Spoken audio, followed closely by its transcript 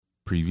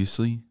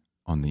Previously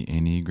on the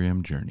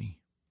Enneagram Journey.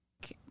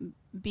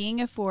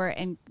 Being a 4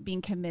 and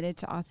being committed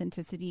to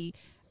authenticity,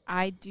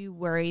 I do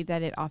worry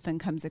that it often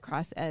comes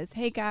across as,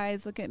 hey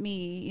guys, look at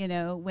me,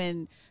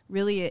 when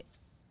really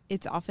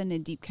it's often a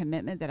deep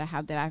commitment that I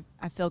have that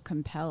I feel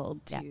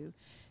compelled to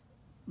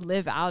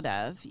live out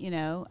of,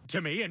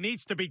 To me, it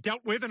needs to be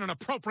dealt with in an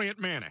appropriate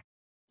manner.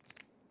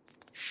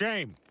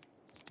 Shame.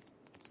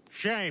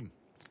 Shame.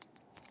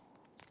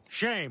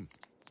 Shame.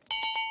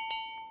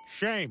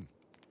 Shame.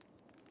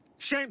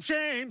 Shame,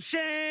 shame,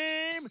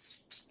 shame.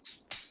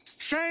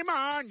 Shame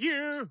on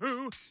you.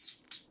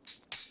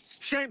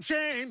 Shame,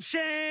 shame,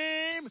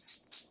 shame.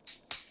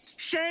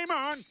 Shame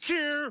on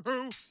you.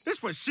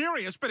 This was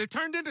serious, but it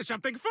turned into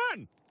something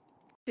fun.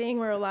 Thing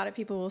where a lot of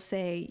people will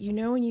say,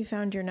 when you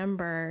found your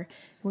number,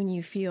 when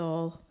you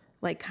feel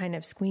like kind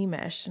of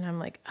squeamish. And I'm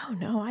like, oh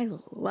no, I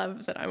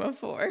love that I'm a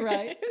 4.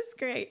 Right. It was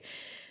great.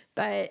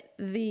 But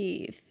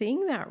the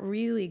thing that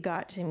really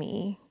got to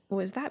me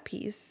was that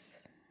piece.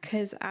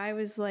 Because I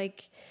was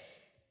like,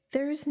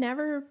 there's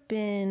never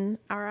been,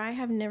 or I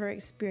have never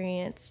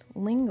experienced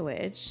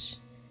language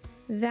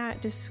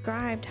that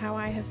described how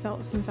I have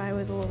felt since I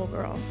was a little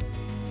girl.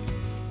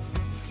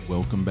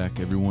 Welcome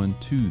back, everyone,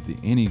 to the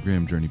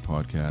Enneagram Journey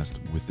podcast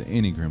with the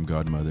Enneagram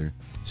Godmother,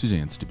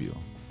 Suzanne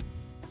Stabile.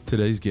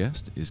 Today's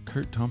guest is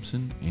Curt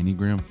Thompson,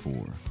 Enneagram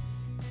 4,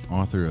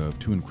 author of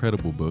 2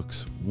 incredible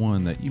books,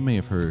 one that you may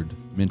have heard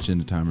mentioned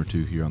a time or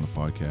two here on the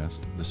podcast,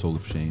 The Soul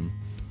of Shame,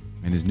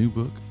 and his new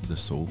book, The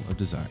Soul of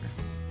Desire.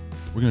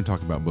 We're going to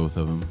talk about both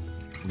of them.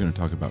 We're going to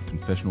talk about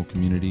confessional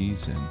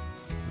communities and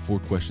the 4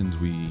 questions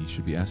we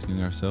should be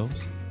asking ourselves.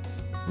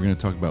 We're going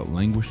to talk about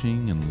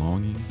languishing and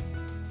longing.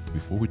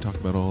 Before we talk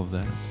about all of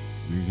that,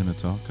 we're going to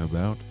talk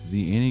about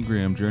the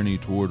Enneagram Journey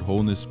Toward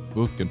Wholeness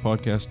book and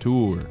podcast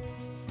tour.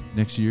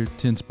 Next year,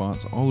 10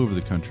 spots all over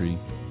the country.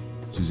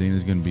 Suzanne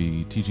is going to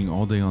be teaching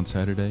all day on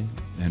Saturday,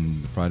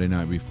 and the Friday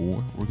night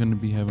before, we're going to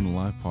be having a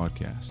live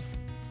podcast.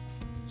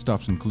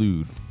 Stops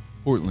include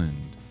Portland,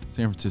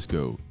 San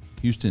Francisco,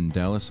 Houston,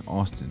 Dallas,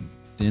 Austin,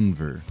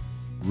 Denver,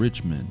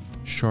 Richmond,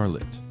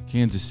 Charlotte,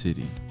 Kansas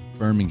City,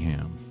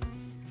 Birmingham.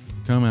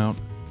 Come out,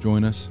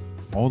 join us.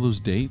 All those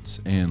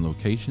dates and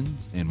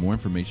locations and more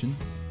information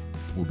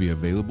will be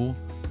available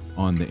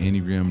on the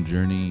Enneagram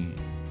Journey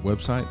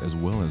website, as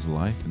well as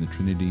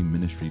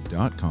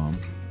lifeinthetrinityministry.com,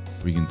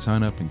 where you can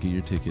sign up and get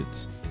your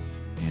tickets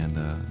and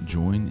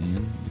join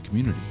in the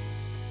community.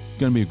 It's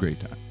going to be a great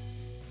time.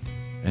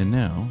 And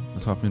now,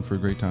 let's hop in for a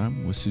great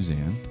time with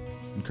Suzanne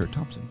and Curt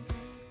Thompson.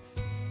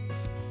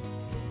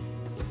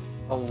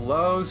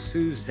 Hello,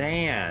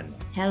 Suzanne.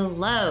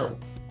 Hello.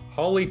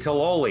 Holy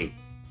Tololi.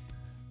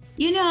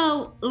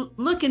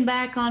 Looking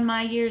back on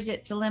my years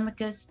at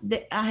Telemachus,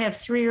 I have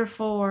 3 or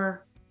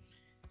 4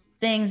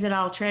 things that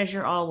I'll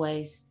treasure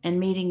always, and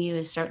meeting you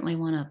is certainly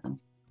one of them.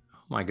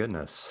 Oh, my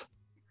goodness.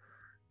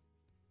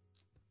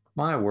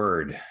 My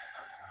word.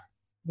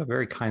 What a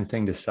very kind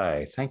thing to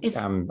say. Thank you.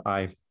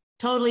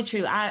 Totally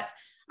true. I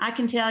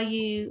can tell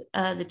you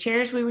the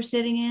chairs we were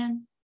sitting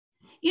in,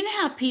 you know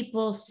how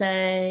people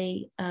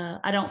say,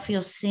 I don't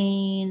feel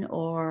seen,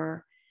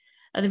 or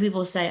other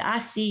people say, I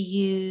see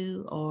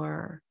you,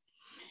 or,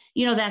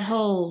 that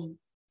whole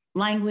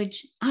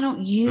language. I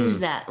don't use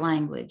that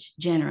language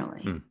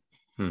generally.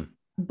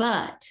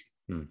 But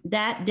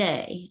that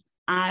day,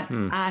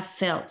 I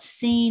felt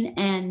seen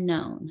and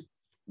known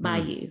by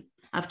you.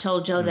 I've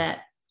told Joe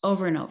that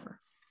over and over.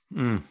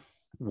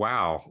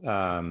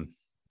 Wow.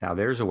 Now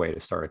there's a way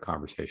to start a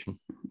conversation.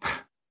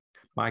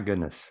 My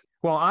goodness.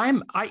 Well,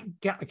 can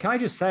I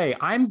just say,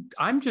 I'm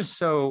just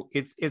so,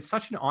 it's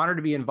such an honor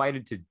to be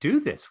invited to do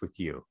this with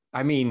you.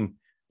 I mean,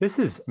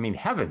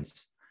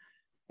 heavens.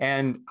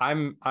 And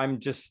I'm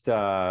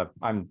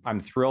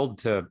thrilled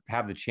to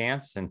have the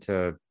chance and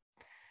to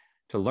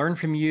learn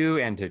from you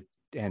and to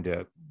kind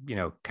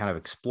of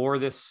explore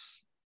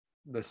this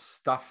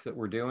stuff that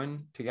we're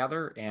doing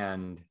together.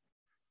 And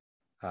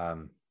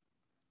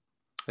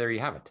there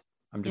you have it.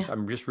 I'm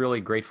just really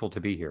grateful to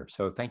be here.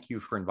 So thank you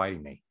for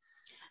inviting me.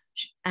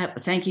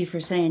 Thank you for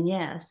saying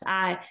yes.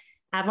 I've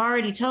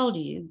already told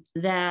you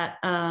that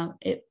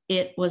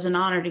it was an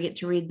honor to get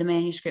to read the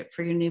manuscript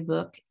for your new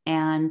book.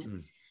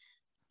 And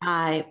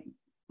I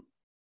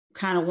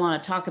kind of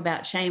want to talk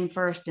about shame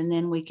first, and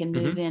then we can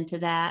move into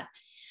that.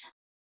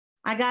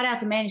 I got out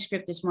the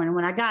manuscript this morning.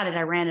 When I got it,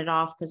 I ran it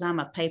off because I'm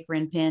a paper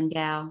and pen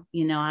gal.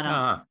 I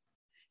don't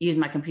use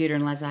my computer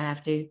unless I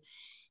have to.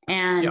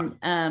 And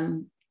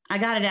I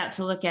got it out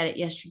to look at it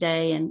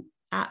yesterday, and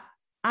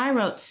I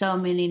wrote so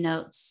many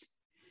notes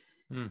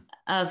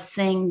of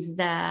things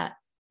that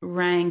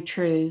rang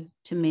true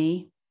to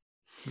me.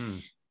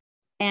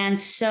 And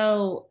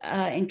so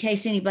in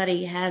case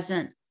anybody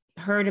hasn't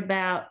heard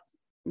about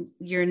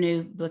your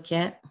new book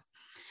yet,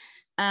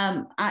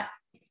 I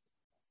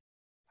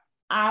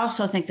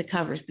also think the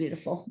cover is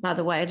beautiful, by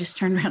the way. I just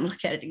turned around and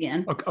looked at it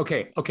again.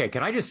 Okay.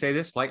 Can I just say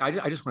this?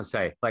 I just want to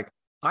say,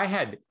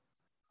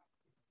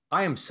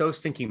 I am so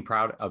stinking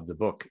proud of the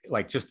book,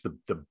 like just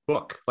the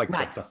book, like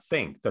Right. the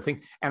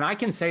thing. And I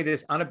can say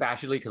this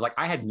unabashedly because like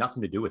I had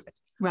nothing to do with it.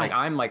 Right.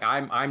 I'm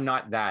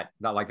not that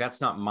like, that's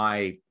not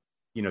my,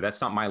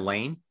 that's not my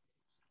lane.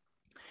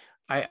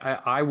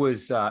 I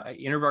was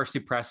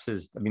InterVarsity Press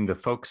is, I mean, the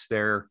folks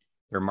there,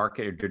 their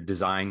market, their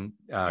design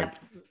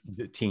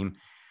team.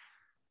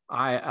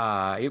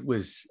 I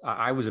was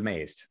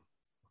amazed.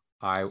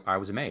 I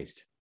was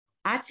amazed.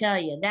 I tell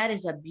you, that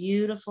is a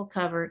beautiful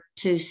cover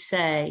to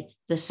say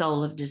the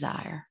soul of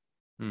desire.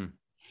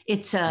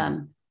 It's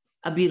a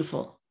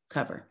beautiful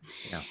cover.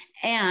 Yeah.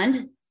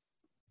 And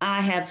I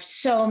have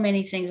so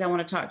many things I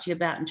want to talk to you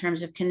about in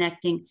terms of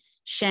connecting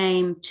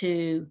shame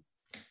to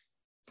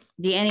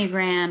the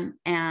Enneagram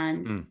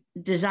and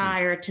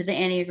desire to the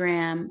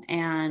Enneagram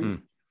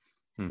and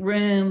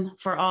room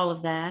for all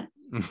of that.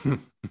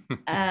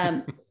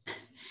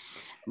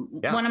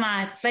 One of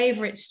my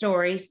favorite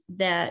stories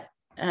that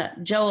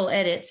Joel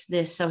edits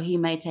this, so he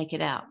may take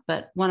it out.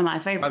 But one of my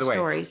favorite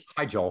stories.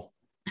 Hi, Joel.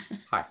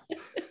 Hi.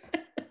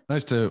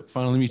 Nice to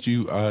finally meet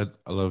you. I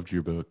loved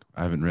your book.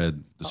 I haven't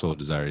read The Soul of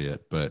Desire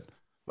yet, but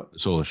The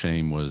Soul of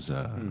Shame was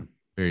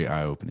very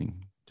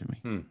eye-opening to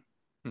me.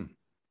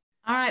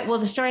 All right. Well,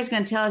 the story he's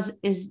going to tell us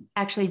is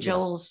actually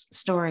Joel's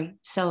story.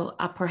 So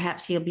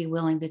perhaps he'll be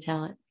willing to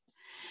tell it,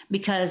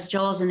 because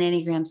Joel's an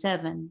Enneagram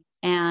 7.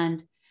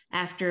 And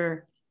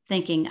after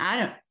thinking,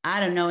 I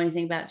don't know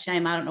anything about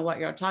shame, I don't know what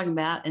you're talking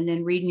about, and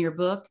then reading your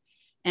book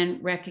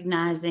and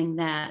recognizing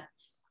that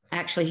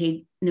actually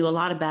he knew a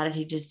lot about it,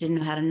 he just didn't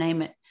know how to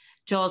name it.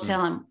 Joel,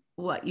 tell him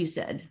what you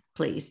said,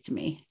 please, to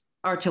me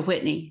or to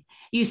Whitney.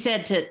 You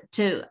said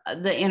to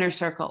the inner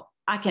circle,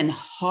 I can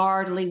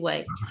hardly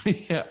wait.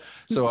 Yeah.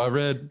 So I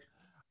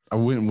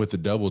went with the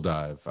double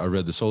dive. I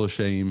read The Soul of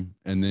Shame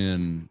and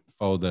then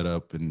followed that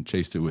up and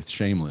chased it with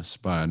Shameless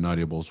by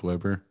Nadia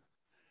Bolz-Weber.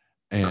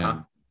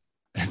 And,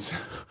 and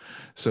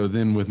so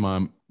then with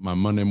my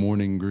Monday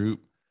morning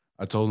group,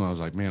 I told them, I was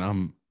like, man,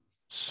 I'm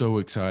so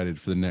excited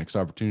for the next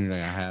opportunity I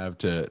have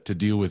to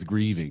deal with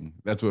grieving.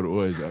 That's what it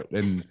was.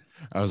 And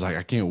I was like,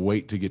 I can't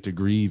wait to get to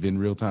grieve in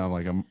real time.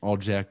 Like I'm all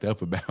jacked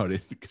up about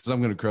it because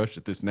I'm going to crush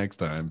it this next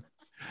time.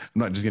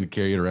 I'm not just going to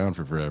carry it around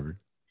for forever.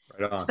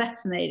 Right on. It's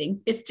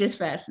fascinating. It's just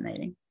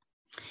fascinating.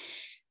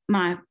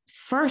 My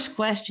first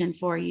question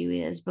for you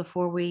is,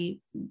 before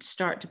we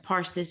start to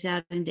parse this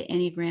out into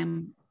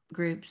Enneagram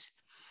groups,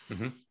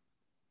 do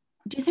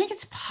you think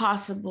it's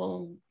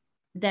possible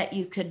that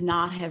you could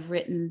not have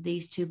written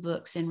these two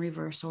books in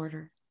reverse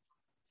order?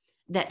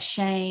 That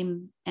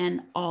shame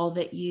and all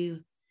that you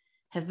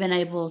have been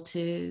able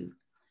to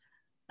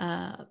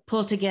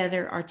pull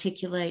together,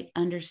 articulate,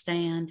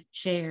 understand,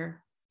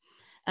 share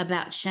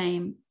about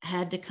shame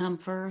had to come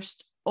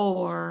first?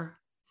 Or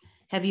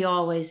have you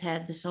always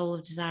had the soul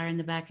of desire in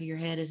the back of your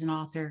head as an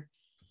author?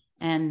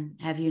 And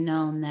have you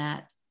known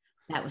that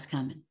that was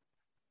coming?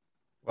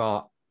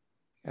 Well,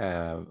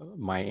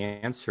 my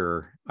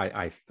answer,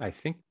 I'll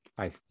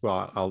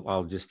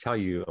just tell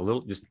you a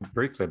little, just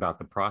briefly about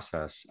the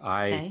process.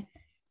 I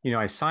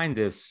signed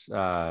this,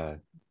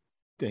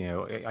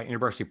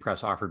 InterVarsity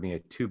Press offered me a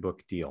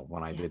 2-book deal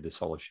when I did The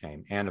Soul of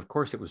Shame. And of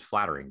course it was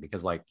flattering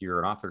because like you're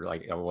an author,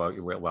 like,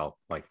 well,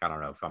 like, I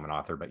don't know if I'm an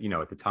author, but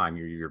at the time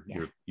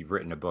you've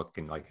written a book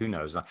and like, who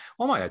knows?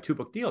 Oh my, a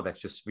 2-book deal.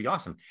 That's just be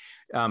awesome.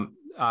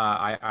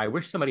 I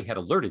wish somebody had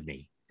alerted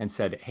me and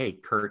said, hey,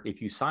 Curt,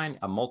 if you sign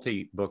a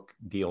multi-book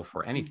deal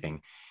for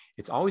anything,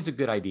 it's always a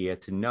good idea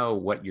to know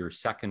what your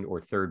second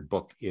or third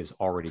book is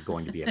already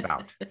going to be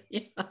about.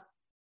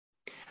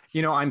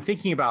 I'm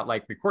thinking about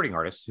like recording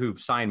artists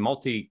who've signed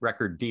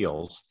multi-record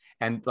deals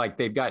and like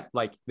they got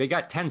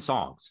 10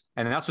 songs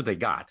and that's what they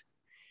got.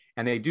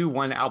 And they do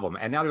one album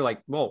and now they're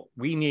like, well,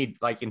 we need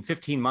like in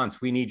 15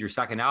 months, we need your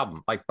second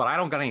album. Like, but I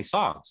don't got any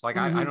songs. Like,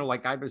 I know,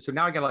 like, so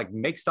now I got to like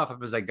make stuff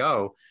up as I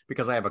go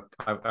because I have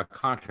a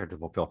contract to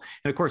fulfill.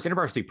 And of course,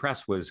 InterVarsity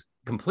Press was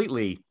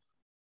completely,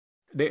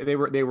 they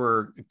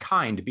were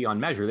kind beyond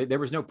measure. There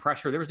was no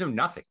pressure. There was no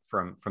nothing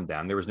from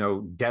them. There was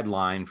no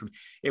deadline.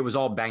 It was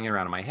all banging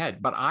around in my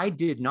head. But I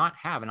did not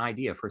have an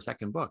idea for a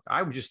second book.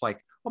 I was just like,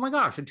 oh my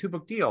gosh, a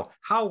 2-book deal.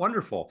 How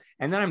wonderful.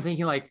 And then I'm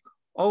thinking like,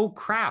 oh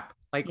crap.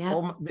 Like,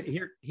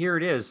 here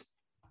it is.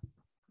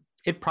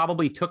 It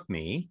probably took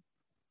me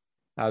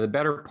the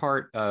better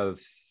part of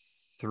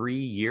 3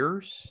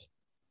 years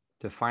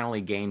to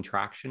finally gain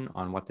traction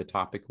on what the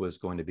topic was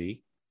going to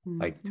be,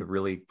 like to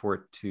really for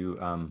it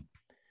to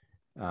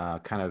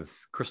kind of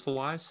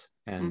crystallize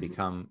and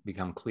become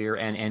clear.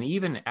 And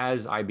even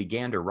as I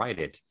began to write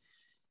it,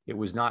 it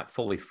was not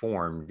fully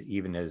formed.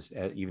 Even as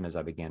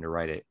I began to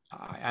write it,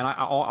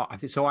 I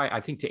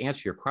think to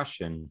answer your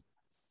question.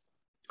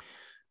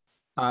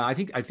 I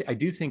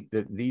do think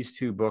that these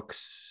 2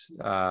 books,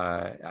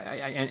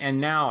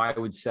 and now I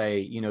would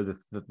say,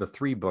 the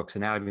 3 books,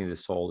 Anatomy of the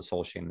Soul, The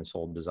Soul of Shame, The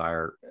Soul of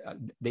Desire,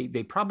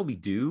 they probably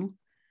do,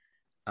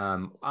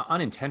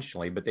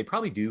 unintentionally, but they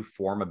probably do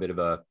form a bit of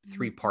a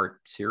 3-part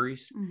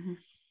series.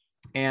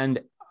 And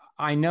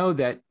I know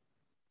that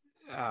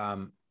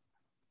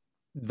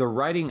the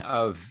writing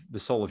of The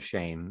Soul of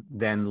Shame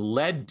then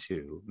led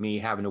to me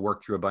having to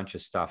work through a bunch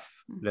of stuff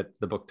that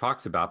the book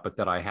talks about, but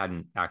that I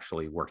hadn't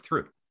actually worked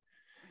through.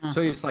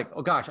 So it's like,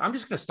 oh gosh, I'm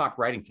just going to stop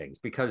writing things,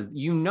 because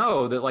you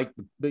know that like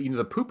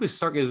the poop is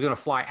going to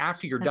fly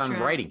after you're done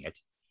writing it.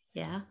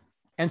 Yeah.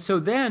 And so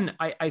then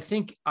I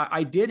think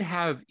I did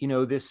have,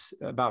 this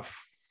about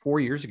 4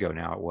 years ago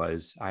now,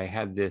 I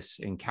had this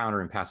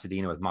encounter in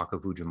Pasadena with Mako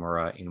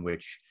Fujimura, in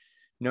which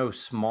no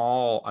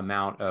small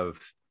amount of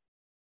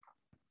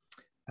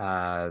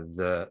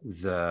the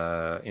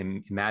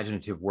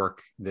imaginative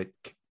work that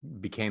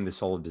became The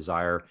Soul of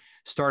Desire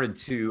started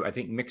to, I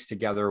think, mix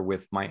together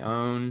with my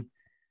own,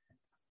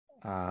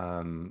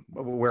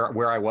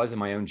 where I was in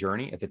my own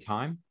journey at the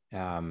time.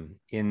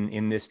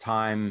 In this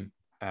time,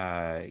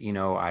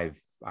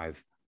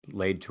 I've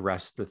laid to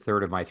rest the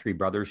third of my 3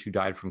 brothers who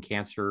died from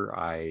cancer.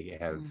 I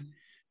have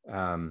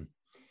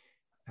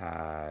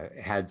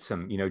had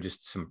some,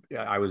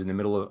 I was in the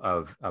middle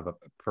of a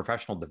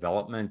professional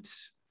development,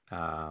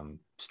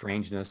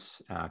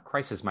 strangeness,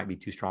 crisis might be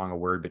too strong a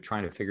word, but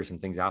trying to figure some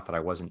things out that I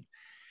wasn't.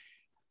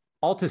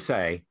 All to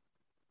say,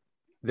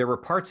 there were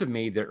parts of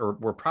me that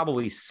were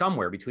probably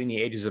somewhere between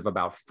the ages of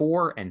about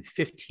 4 and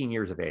 15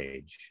 years of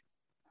age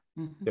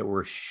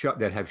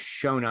that have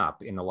shown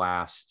up in the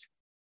last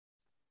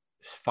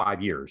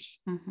 5 years.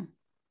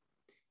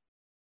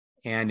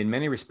 And in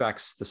many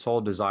respects, The Soul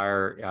of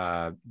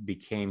Desire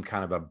became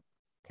kind of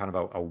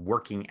a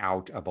working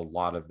out of a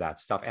lot of that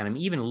stuff. And I'm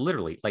even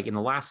literally, like, in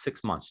the last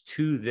 6 months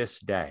to this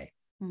day,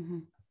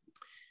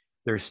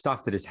 there's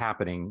stuff that is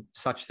happening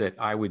such that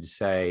I would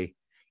say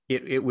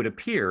it would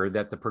appear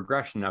that the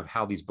progression of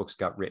how these books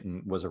got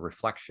written was a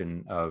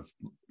reflection of,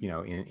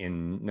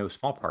 in no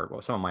small part,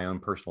 some of my own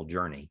personal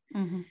journey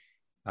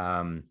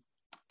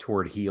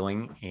toward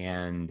healing.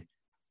 And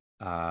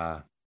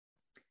what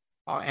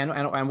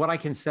I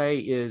can say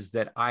is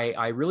that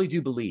I really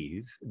do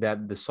believe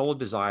that The Soul of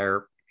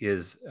Desire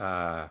is,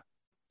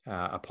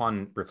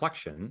 upon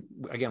reflection,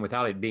 again,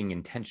 without it being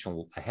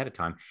intentional ahead of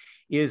time,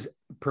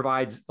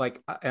 provides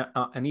like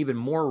an even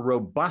more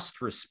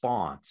robust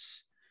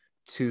response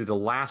to the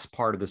last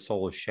part of The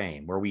Soul of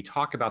Shame, where we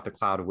talk about the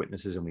cloud of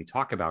witnesses and we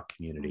talk about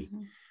community,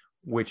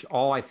 which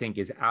all I think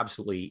is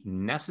absolutely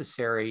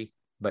necessary,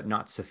 but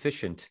not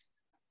sufficient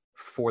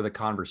for the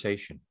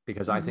conversation.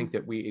 Because I think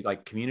that we,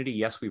 like community,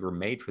 yes, we were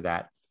made for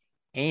that.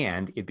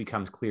 And it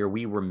becomes clear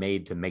we were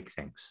made to make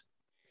things.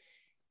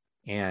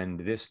 And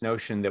this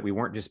notion that we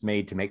weren't just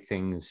made to make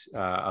things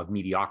of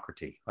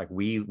mediocrity, like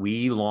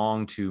we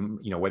long to,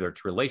 whether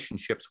it's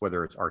relationships,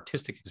 whether it's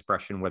artistic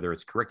expression, whether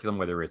it's curriculum,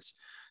 whether it's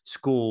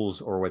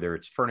schools, or whether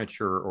it's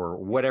furniture, or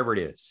whatever it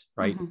is,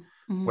 right?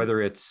 Whether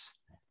it's,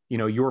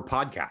 your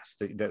podcast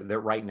that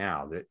right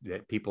now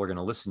that people are going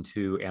to listen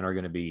to and are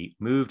going to be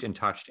moved and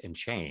touched and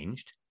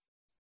changed.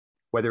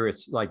 Whether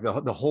it's like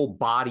the whole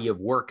body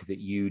of work that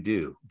you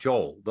do,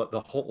 Joel,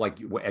 the whole,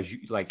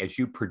 as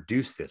you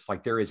produce this,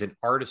 like there is an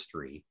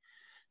artistry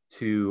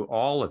to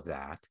all of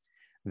that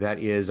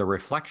is a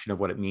reflection of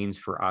what it means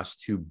for us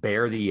to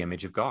bear the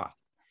image of God.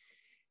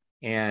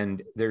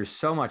 And there's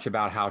so much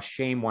about how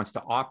shame wants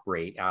to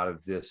operate out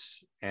of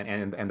this,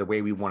 and the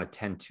way we want to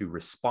tend to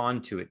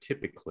respond to it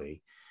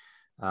typically.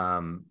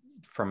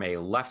 From a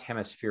left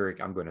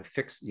hemispheric, I'm going to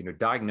fix,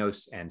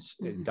 diagnose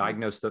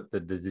the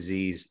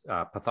disease,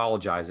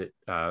 pathologize it,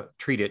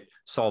 treat it,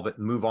 solve it,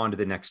 move on to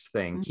the next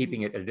thing,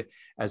 keeping it,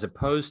 as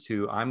opposed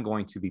to I'm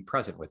going to be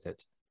present with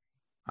it.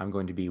 I'm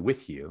going to be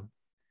with you.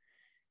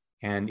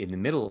 And in the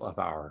middle of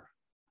our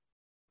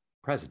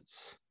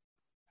presence,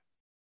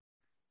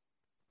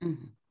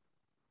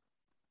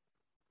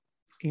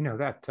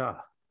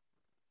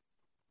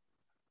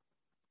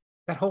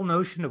 that whole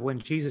notion of when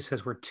Jesus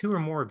says, where 2 or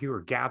more of you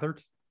are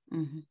gathered,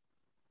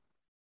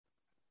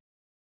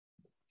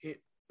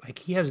 like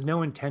he has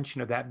no intention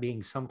of that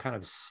being some kind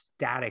of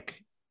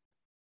static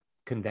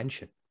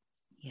convention.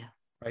 Yeah.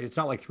 Right. It's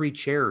not like 3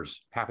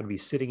 chairs happen to be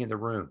sitting in the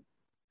room.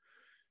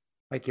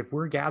 Like if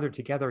we're gathered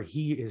together,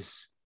 he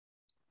is,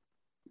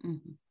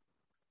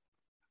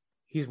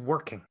 he's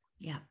working.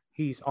 Yeah.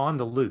 He's on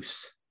the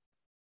loose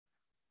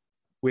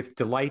with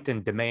delight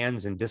and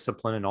demands and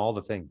discipline and all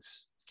the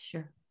things.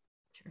 Sure.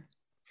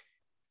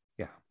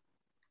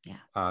 Yeah.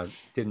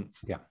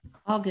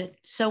 All good.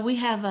 So we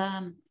have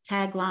a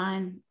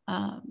tagline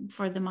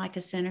for the Micah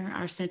Center,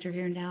 our center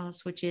here in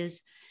Dallas, which is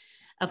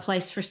a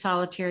place for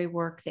solitary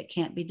work that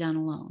can't be done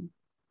alone.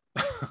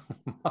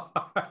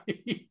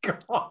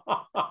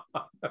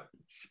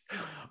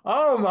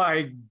 Oh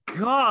my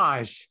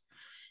gosh.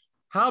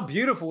 How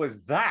beautiful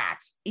is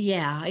that?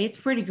 Yeah, it's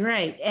pretty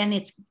great. And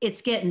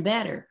it's getting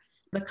better,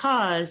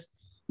 because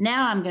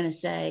now I'm going to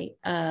say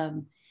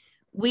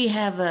we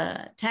have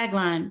a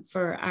tagline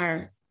for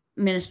our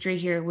ministry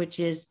here,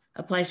 which is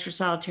a place for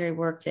solitary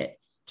work that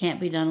can't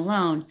be done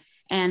alone.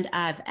 And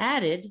I've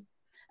added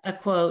a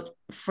quote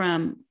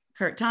from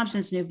Curt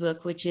Thompson's new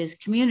book, which is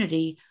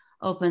community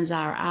opens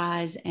our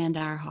eyes and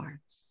our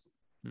hearts.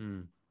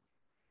 And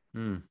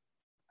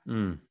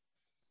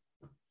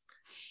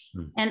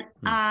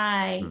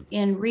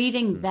in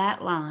reading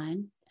that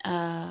line,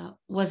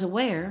 was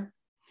aware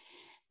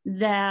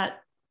that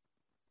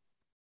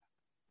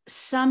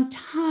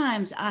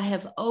sometimes I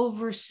have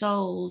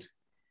oversold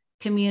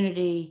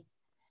community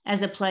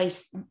as a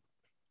place,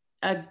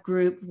 a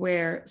group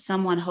where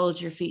someone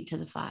holds your feet to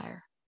the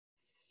fire.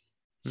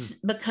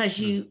 Because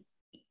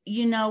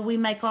you know, we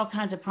make all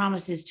kinds of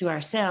promises to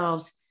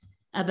ourselves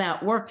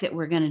about work that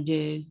we're going to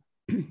do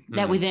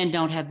that we then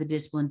don't have the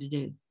discipline to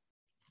do.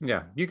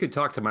 Yeah, you could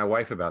talk to my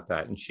wife about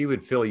that, and she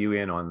would fill you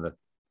in on the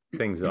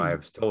things that I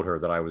have told her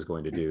that I was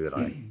going to do that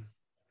I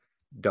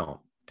don't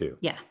do.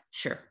 Yeah,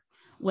 sure.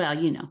 Well,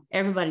 you know,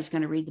 everybody's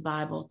going to read the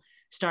Bible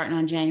starting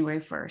on January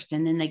 1st,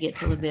 and then they get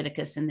to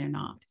Leviticus and they're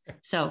not.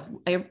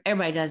 So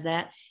everybody does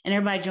that, and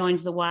everybody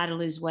joins the Y to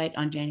lose weight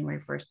on January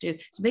 1st too.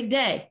 It's a big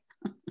day.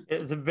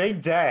 It's a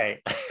big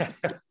day.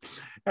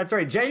 That's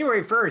right.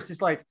 January 1st.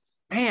 It's like,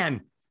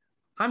 man,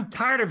 I'm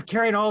tired of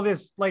carrying all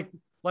this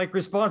like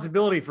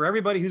responsibility for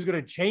everybody who's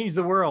going to change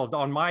the world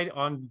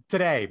on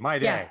today, my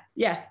day.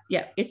 Yeah.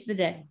 It's the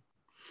day.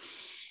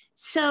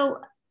 So,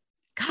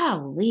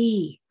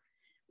 golly,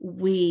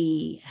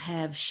 we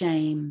have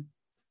shame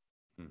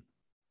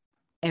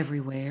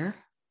everywhere.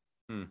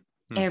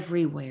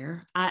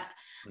 Everywhere.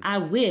 I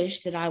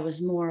wish that I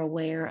was more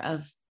aware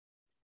of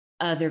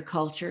other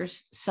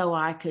cultures so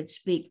I could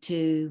speak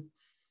to,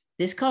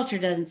 this culture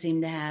doesn't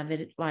seem to have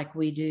it like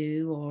we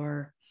do,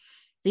 or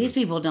these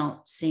people don't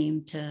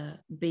seem to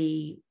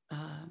be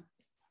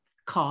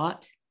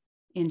caught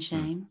in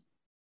shame.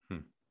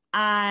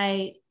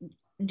 I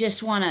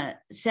just want to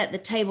set the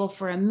table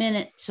for a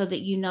minute so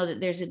that you know that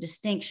there's a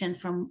distinction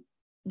from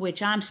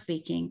which I'm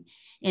speaking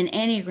in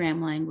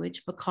Enneagram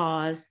language,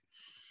 because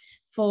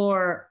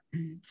for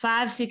 5s,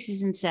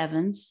 6s, and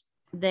 7s,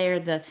 they're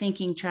the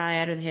thinking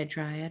triad or the head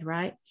triad,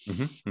 right?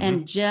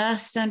 And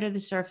just under the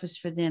surface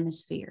for them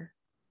is fear.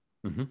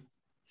 8s,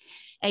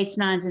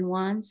 9s, and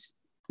 1s,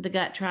 the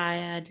gut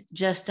triad,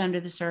 just under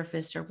the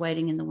surface or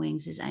waiting in the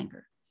wings is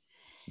anger.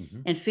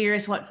 And fear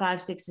is what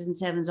 5s, 6s, and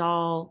 7s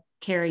all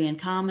carry in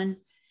common.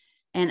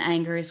 And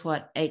anger is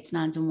what 8s,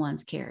 9s, and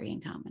 1s carry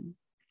in common.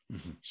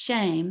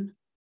 Shame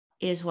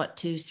is what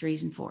 2s,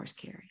 3s, and 4s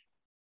carry.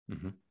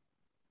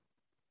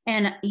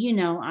 And, you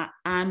know,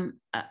 I'm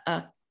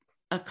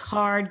a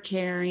card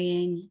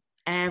carrying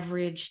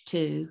average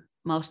 2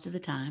 most of the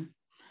time.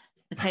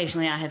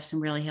 Occasionally I have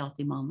some really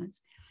healthy moments.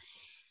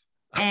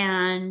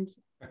 And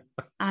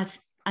I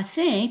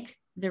think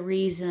the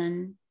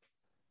reason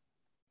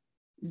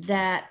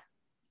that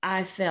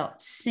I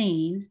felt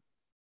seen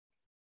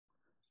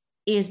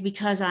is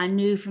because I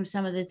knew from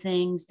some of the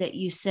things that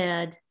you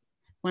said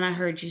when I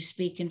heard you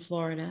speak in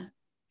Florida,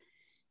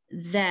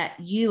 that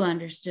you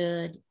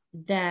understood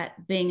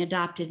that being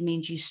adopted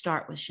means you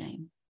start with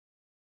shame.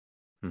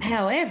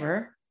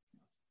 However,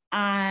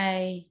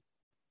 I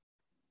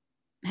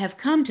have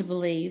come to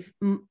believe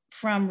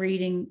from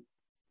reading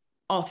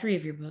all 3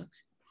 of your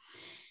books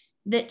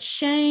that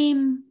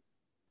shame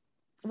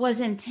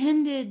was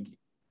intended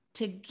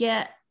to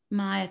get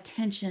my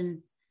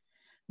attention,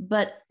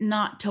 but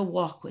not to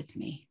walk with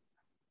me.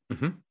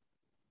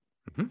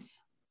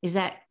 Is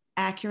that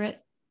accurate?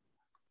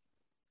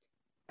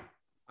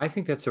 I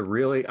think that's a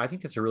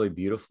really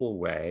beautiful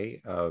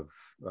way of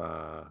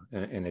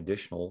an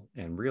additional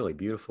and really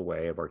beautiful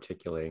way of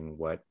articulating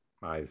what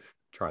I've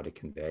tried to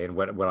convey and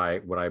what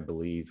I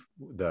believe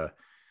the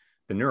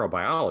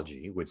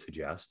neurobiology would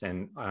suggest,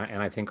 and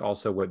I think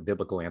also what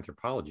biblical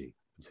anthropology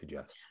would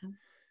suggest,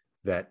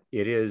 that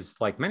it is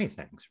like many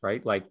things,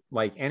 right?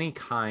 Like any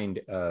kind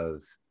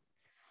of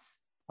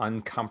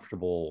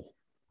uncomfortable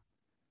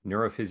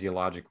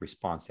neurophysiologic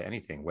response to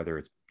anything, whether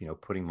it's, you know,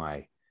 putting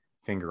my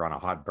finger on a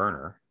hot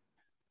burner,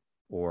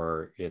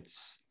 or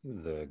it's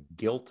the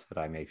guilt that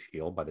I may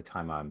feel by the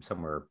time I'm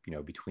somewhere, you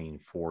know, between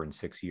 4 and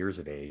 6 years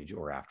of age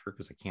or after,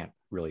 because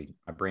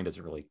my brain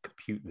doesn't really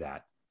compute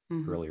that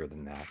earlier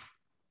than that.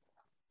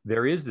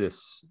 There is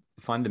this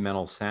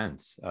fundamental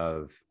sense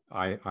of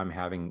I'm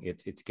having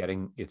it's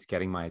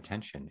getting my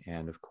attention,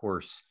 and of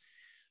course,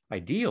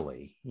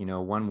 ideally, you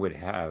know, one would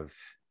have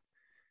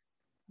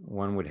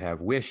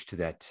wished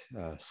that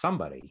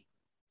somebody,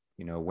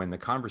 you know, when the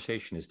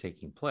conversation is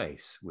taking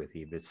place with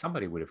Eve, that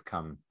somebody would have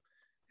come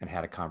and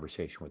had a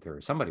conversation with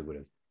her. Somebody would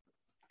have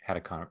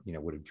had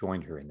would have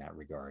joined her in that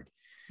regard.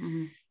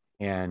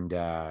 And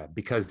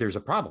because there's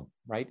a problem,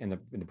 right? And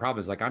the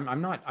problem is, like,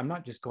 I'm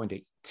not just going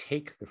to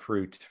take the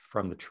fruit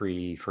from the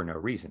tree for no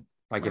reason.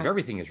 Like, if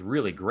everything is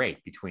really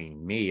great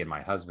between me and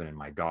my husband and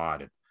my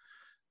God and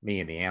me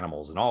and the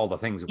animals and all the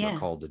things that we're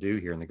called to do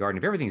here in the garden,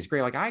 if everything is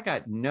great, like, I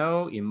got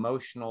no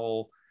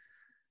emotional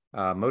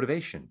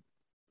motivation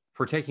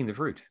for taking the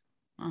fruit.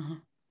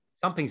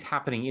 Something's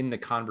happening in the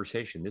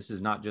conversation. This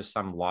is not just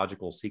some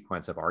logical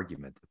sequence of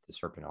argument that the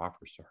serpent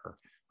offers to her,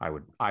 I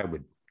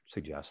would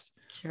suggest.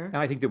 Sure. And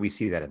I think that we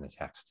see that in the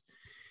text.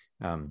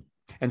 And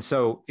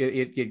so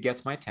it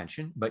gets my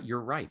attention, but you're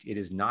right. It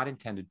is not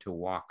intended to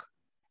walk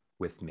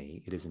with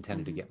me. It is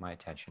intended to get my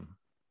attention.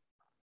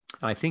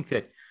 And I think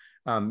that,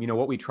 you know,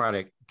 what we try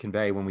to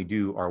convey when we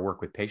do our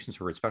work with patients,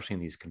 or especially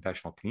in these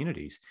confessional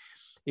communities,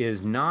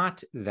 is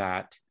not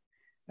that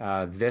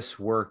this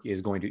work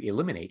is going to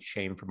eliminate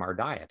shame from our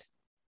diet.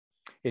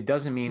 It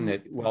doesn't mean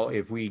that, well,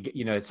 if we,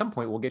 at some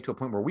point we'll get to a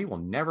point where we will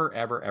never,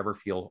 ever, ever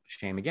feel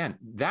shame again.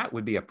 That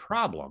would be a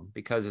problem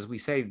because, as we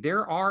say,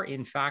 there are,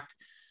 in fact,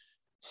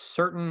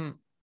 certain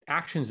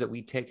actions that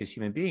we take as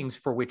human beings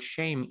for which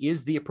shame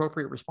is the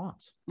appropriate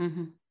response.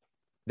 Mm-hmm.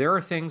 There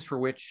are things for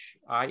which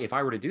if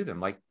I were to do them,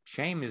 like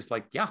shame is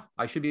like, yeah,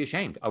 I should be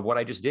ashamed of what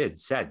I just did,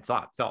 said,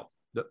 thought, felt,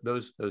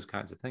 those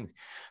kinds of things.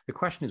 The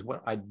question is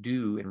what I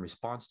do in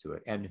response to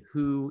it and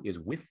who is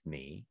with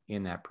me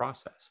in that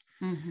process.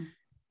 Mm-hmm.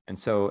 And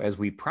so as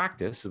we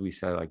practice, as we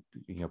say, like,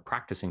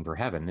 practicing for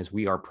heaven, as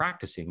we are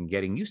practicing,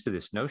 getting used to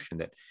this notion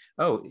that,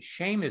 oh,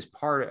 shame is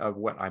part of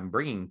what I'm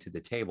bringing to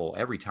the table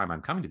every time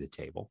I'm coming to the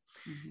table.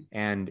 Mm-hmm.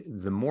 And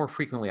the more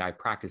frequently I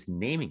practice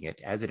naming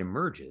it as it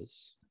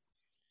emerges,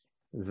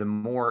 the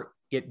more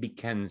it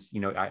becomes,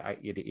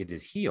 it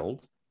is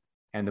healed.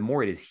 And the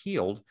more it is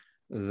healed,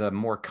 the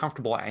more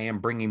comfortable I am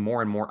bringing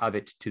more and more of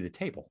it to the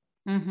table.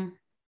 Mm-hmm.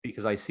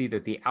 Because I see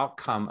that the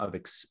outcome of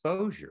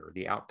exposure,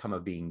 the outcome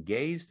of being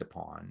gazed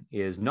upon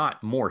is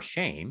not more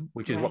shame,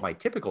 which is what my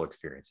typical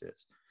experience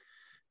is,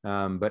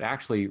 but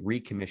actually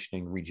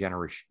recommissioning,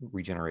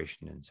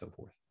 regeneration, and so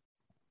forth.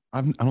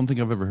 I don't think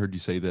I've ever heard you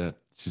say that,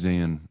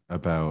 Suzanne,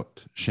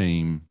 about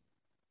shame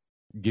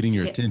getting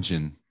your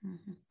attention,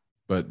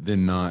 but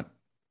then not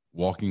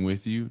walking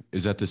with you.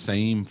 Is that the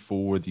same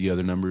for the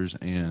other numbers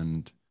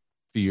and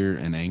fear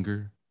and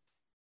anger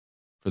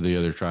for the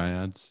other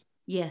triads?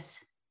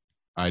 Yes.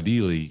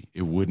 Ideally,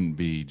 it wouldn't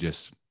be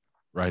just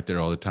right there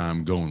all the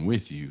time going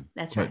with you.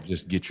 That's but right.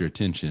 Just get your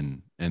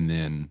attention. And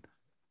then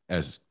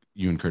as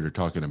you and Curt are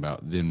talking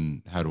about,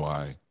 then how do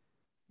I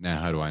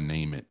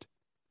name it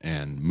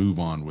and move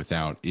on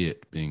without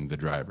it being the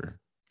driver?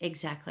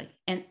 Exactly.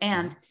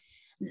 And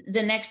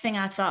the next thing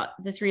I thought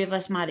the three of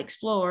us might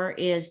explore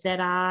is that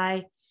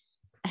I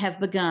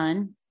have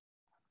begun,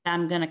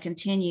 I'm going to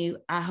continue,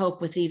 I hope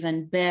with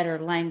even better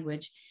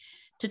language,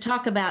 to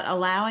talk about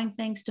allowing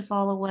things to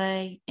fall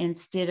away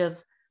instead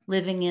of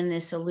living in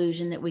this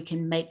illusion that we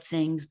can make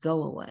things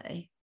go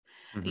away.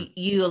 Mm-hmm.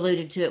 You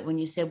alluded to it when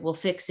you said, we'll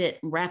fix it,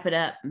 wrap it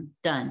up, and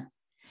done.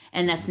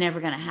 And that's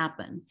never going to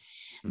happen.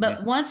 Mm-hmm.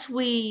 But once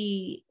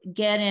we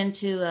get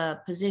into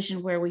a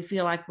position where we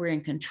feel like we're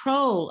in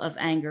control of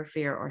anger,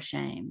 fear, or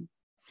shame,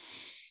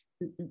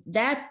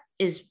 that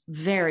is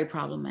very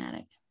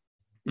problematic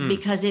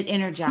because it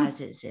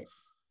energizes it,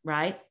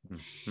 right?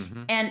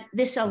 Mm-hmm. And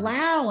this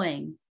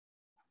allowing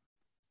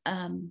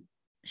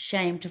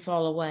shame to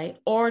fall away,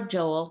 or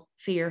Joel,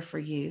 fear for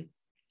you,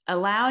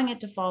 allowing it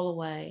to fall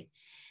away,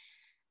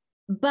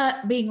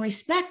 but being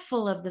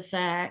respectful of the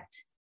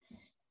fact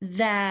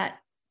that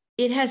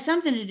it has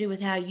something to do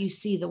with how you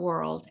see the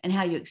world and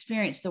how you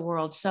experience the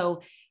world.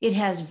 So it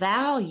has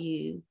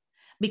value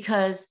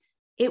because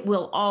it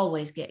will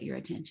always get your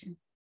attention.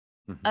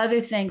 Mm-hmm.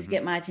 Other things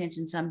get my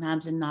attention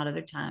sometimes and not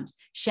other times.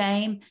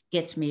 Shame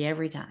gets me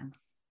every time.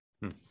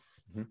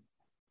 Mm-hmm.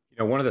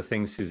 One of the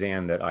things,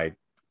 Suzanne, that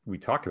we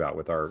talk about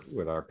with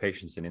our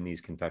patients and in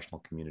these confessional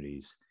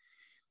communities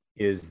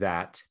is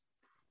that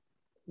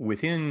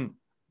within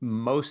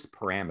most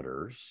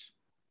parameters,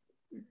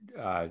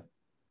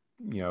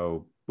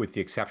 with the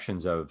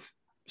exceptions of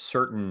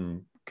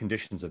certain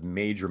conditions of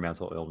major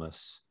mental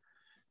illness,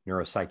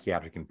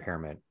 neuropsychiatric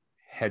impairment,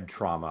 head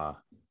trauma,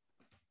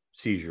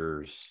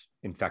 seizures,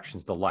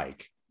 infections, the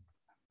like,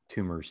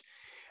 tumors,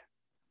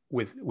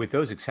 with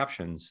those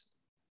exceptions,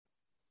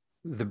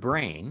 the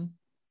brain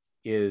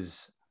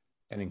is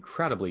an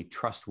incredibly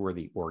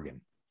trustworthy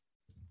organ.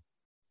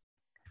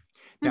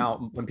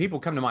 Now, when people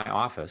come to my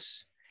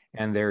office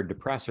and they're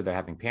depressed or they're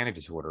having panic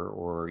disorder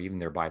or even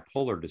their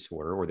bipolar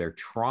disorder or their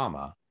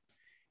trauma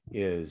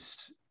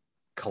is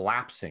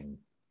collapsing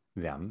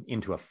them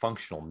into a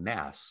functional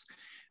mess,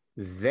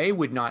 they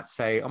would not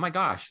say, oh my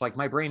gosh, like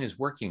my brain is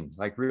working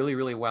like really,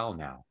 really well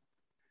now.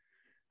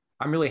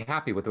 I'm really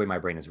happy with the way my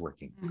brain is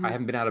working. Mm-hmm. I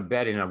haven't been out of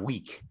bed in a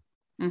week.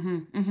 Mm-hmm.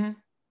 Mm-hmm.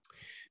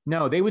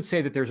 No, they would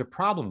say that there's a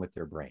problem with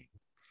their brain.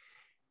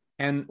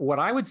 And what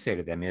I would say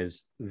to them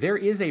is, there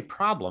is a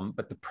problem,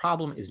 but the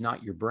problem is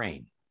not your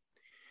brain.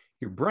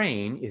 Your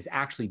brain is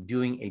actually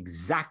doing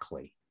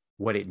exactly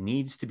what it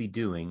needs to be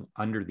doing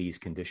under these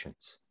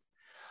conditions.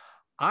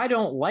 I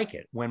don't like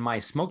it when my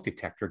smoke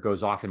detector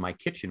goes off in my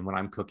kitchen when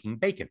I'm cooking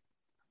bacon,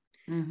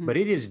 but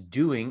it is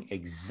doing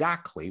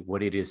exactly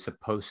what it is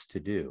supposed to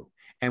do.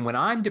 And when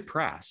I'm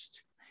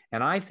depressed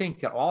and I think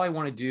that all I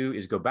want to do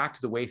is go back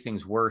to the way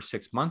things were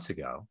 6 months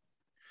ago,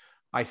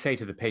 I say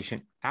to the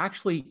patient,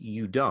 actually,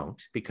 you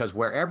don't, because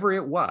wherever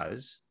it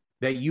was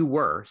that you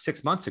were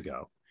 6 months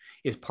ago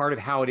is part of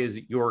how it is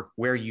that you're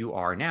where you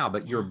are now.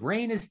 But your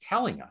brain is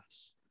telling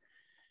us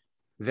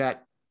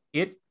that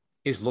it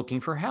is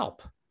looking for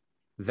help.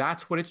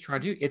 That's what it's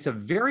trying to do. It's a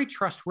very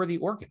trustworthy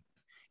organ.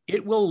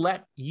 It will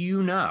let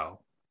you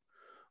know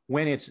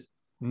when it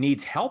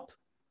needs help,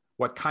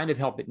 what kind of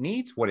help it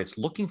needs, what it's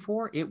looking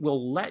for. It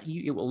will let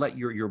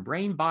your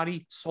brain,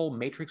 body, soul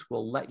matrix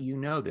will let you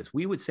know this.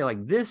 We would say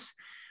like this,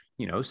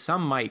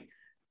 some might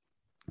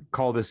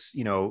call this,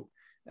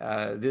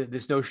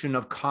 this notion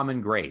of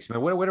common grace. I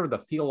mean, whatever the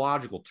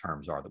theological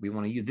terms are that we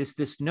want to use,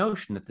 this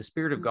notion that the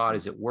Spirit of God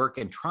is at work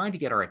and trying to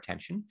get our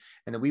attention,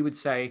 and that we would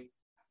say,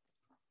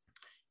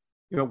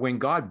 when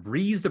God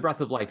breathes the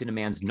breath of life into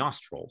man's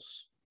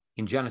nostrils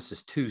in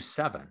Genesis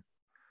 2:7,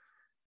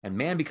 and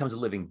man becomes a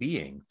living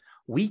being,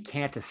 we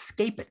can't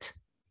escape it.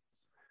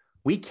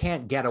 We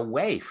can't get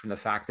away from the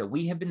fact that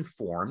we have been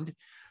formed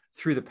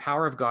through the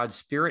power of God's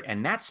Spirit,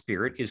 and that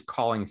Spirit is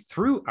calling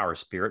through our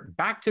spirit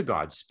back to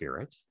God's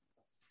Spirit.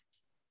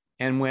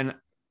 And when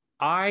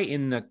I,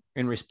 in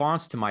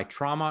response to my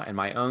trauma and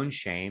my own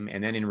shame,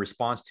 and then in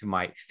response to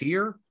my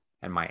fear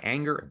and my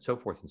anger and so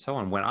forth and so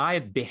on, when I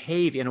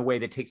behave in a way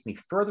that takes me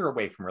further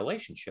away from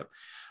relationship,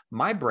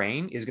 my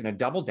brain is going to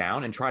double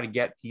down and try to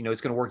get,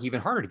 it's going to work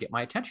even harder to get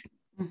my attention.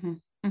 Mm-hmm.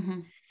 Mm-hmm.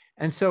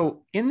 And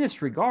so in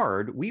this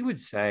regard, we would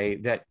say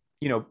that,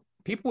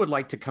 people would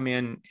like to come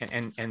in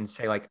and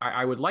say, like,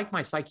 I would like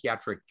my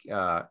psychiatric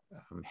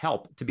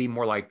help to be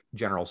more like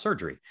general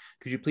surgery.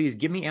 Could you please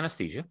give me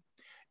anesthesia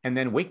and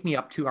then wake me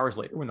up 2 hours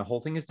later when the whole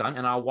thing is done,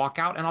 and I'll walk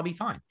out and I'll be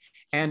fine.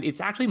 And it's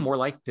actually more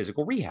like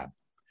physical rehab.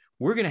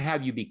 We're going to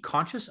have you be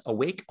conscious,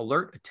 awake,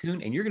 alert,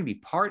 attuned, and you're going to be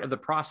part of the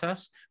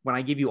process when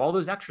I give you all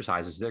those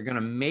exercises. They're going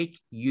to make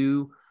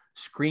you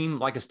scream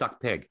like a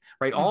stuck pig,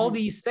 right? Mm-hmm. All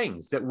these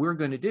things that we're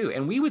going to do.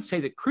 And we would say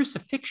that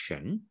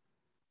crucifixion,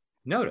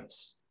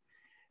 notice,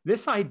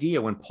 this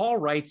idea, when Paul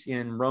writes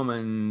in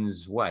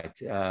Romans, 8,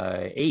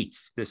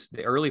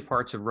 the early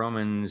parts of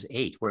Romans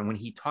 8, when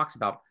he talks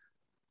about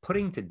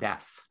putting to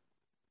death,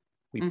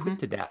 we put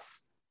to death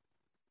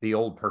the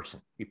old person.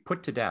 We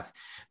put to death.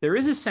 There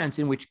is a sense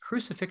in which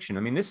crucifixion, I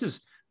mean, this is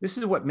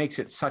what makes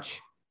it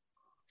such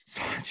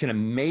an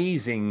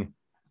amazing,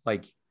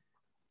 like,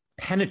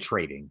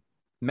 penetrating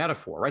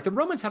metaphor, right? The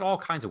Romans had all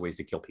kinds of ways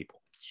to kill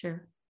people.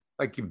 Sure.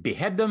 Like, you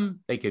behead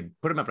them, they could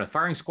put them up in a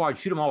firing squad,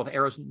 shoot them all with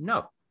arrows.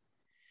 No.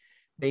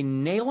 They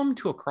nail them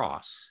to a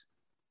cross,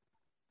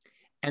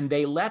 and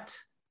they let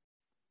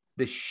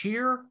the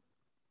sheer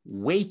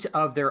weight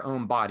of their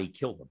own body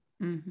kill them.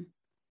 Mm-hmm.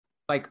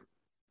 Like,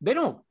 they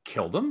don't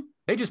kill them.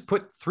 They just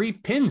put 3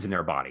 pins in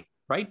their body,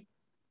 right?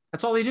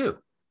 That's all they do.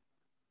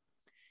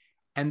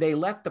 And they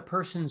let the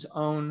person's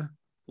own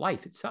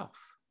life itself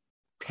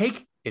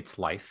take its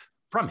life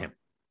from him.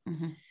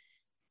 Mm-hmm.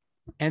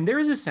 And there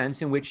is a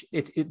sense in which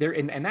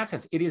in that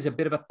sense, it is a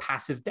bit of a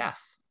passive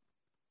death.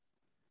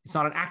 It's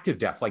not an active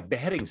death like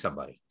beheading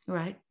somebody.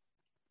 Right.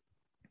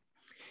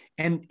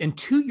 And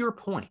to your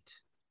point,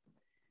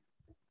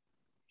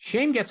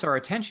 shame gets our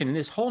attention, and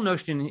this whole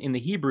notion in the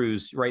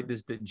Hebrews, right?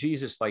 That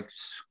Jesus, like,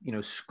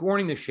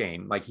 scorning the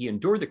shame, like he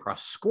endured the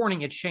cross,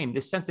 scorning its shame,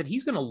 this sense that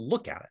he's going to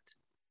look at it.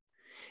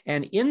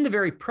 And in the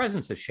very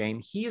presence of shame,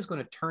 he is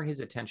going to turn his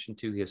attention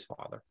to his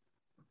Father.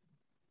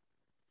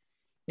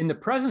 In the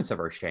presence of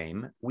our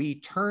shame, we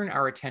turn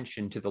our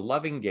attention to the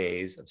loving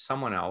gaze of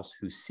someone else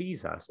who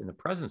sees us in the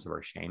presence of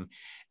our shame.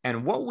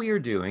 And what we are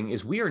doing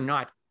is we are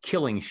not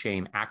killing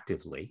shame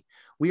actively.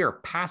 We are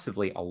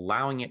passively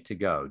allowing it to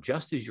go,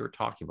 just as you're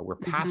talking about. We're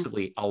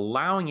passively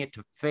allowing it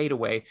to fade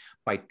away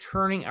by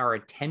turning our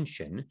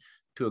attention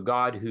to a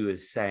God who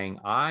is saying,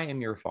 I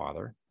am your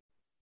Father.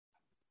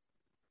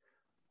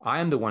 I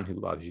am the one who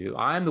loves you.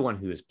 I am the one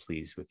who is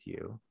pleased with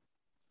you.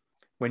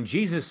 When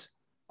Jesus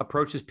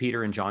approaches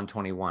Peter in John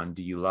 21,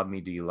 do you love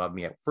me? Do you love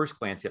me? At first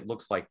glance, it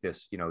looks like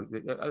this,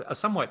 a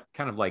somewhat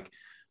kind of like,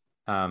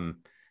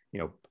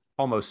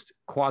 almost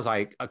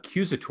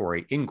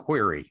quasi-accusatory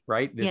inquiry,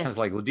 right? This sense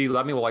like, well, do you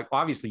love me? Well, like,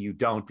 obviously you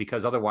don't,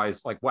 because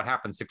otherwise, like, what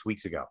happened 6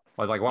 weeks ago?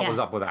 Like, what was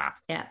up with that?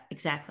 Yeah,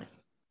 exactly.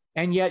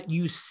 And yet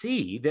you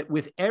see that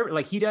with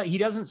like, he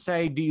doesn't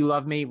say, do you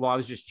love me? Well, I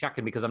was just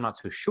checking because I'm not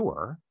so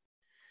sure.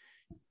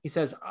 He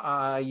says,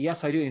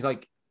 yes, I do. And he's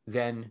like,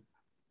 then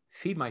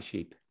feed my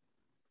sheep.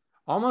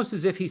 Almost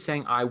as if he's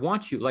saying, I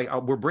want you, like,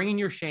 we're bringing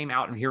your shame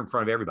out and here in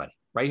front of everybody,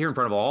 right here in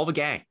front of all the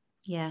gang.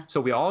 Yeah.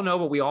 So we all know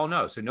what we all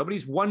know. So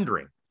nobody's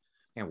wondering,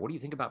 and what do you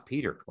think about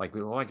Peter? Like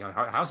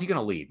how's he going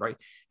to lead, right?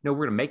 No,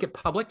 we're going to make it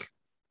public.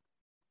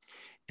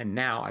 And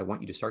now I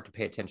want you to start to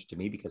pay attention to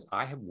me because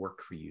I have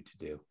work for you to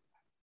do.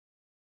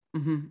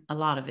 Mm-hmm. A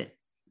lot of it.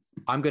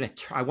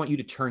 I want you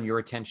to turn your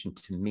attention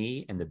to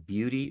me and the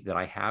beauty that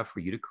I have for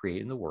you to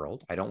create in the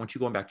world. I don't want you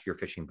going back to your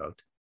fishing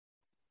boat.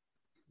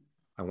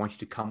 I want you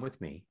to come with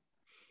me.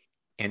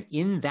 And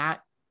in that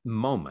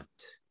moment,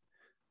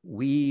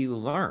 we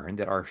learn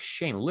that our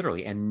shame,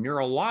 literally and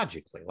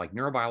neurologically, like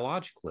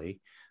neurobiologically,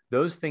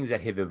 those things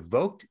that have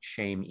evoked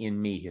shame in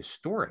me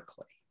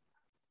historically,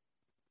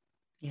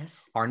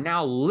 are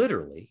now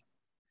literally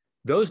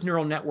those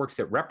neural networks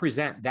that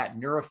represent that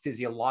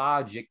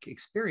neurophysiologic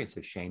experience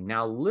of shame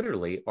now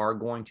literally are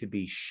going to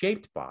be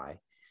shaped by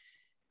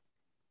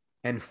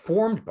and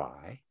formed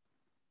by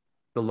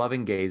the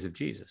loving gaze of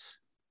Jesus.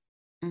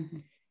 Mm-hmm.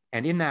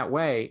 And in that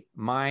way,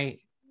 my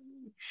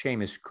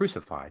shame is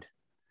crucified,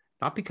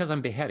 not because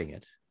I'm beheading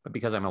it, but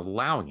because I'm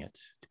allowing it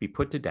to be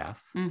put to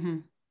death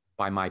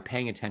by my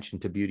paying attention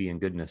to beauty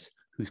and goodness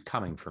who's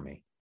coming for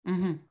me.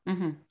 Mm-hmm.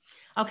 Mm-hmm.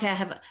 Okay, I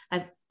have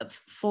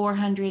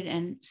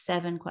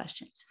 407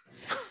 questions.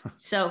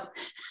 So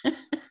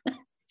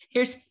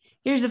here's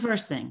the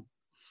first thing.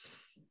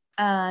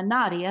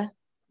 Nadia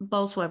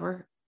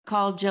Bolsweber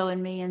called Joe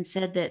and me and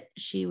said that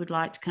she would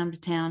like to come to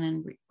town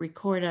and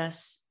record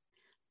us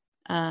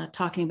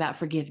talking about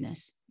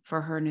forgiveness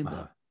for her new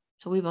book.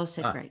 So we both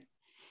said great.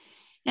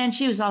 And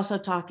she was also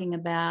talking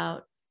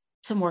about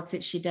some work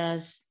that she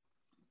does.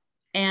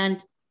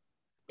 And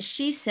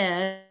she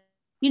said,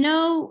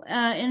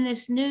 in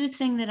this new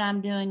thing that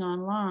I'm doing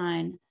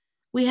online,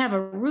 we have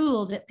a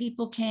rule that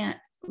people can't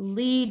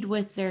lead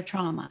with their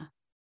trauma.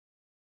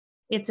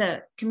 It's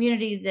a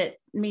community that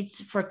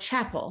meets for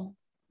chapel,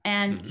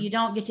 and you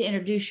don't get to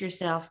introduce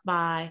yourself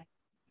by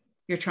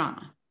your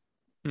trauma.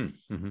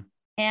 Mm-hmm.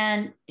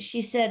 And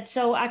she said,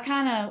 so I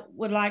kind of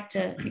would like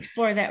to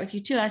explore that with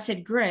you too. I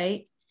said,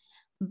 great,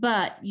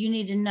 but you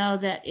need to know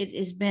that it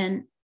has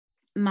been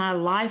my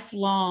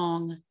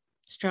lifelong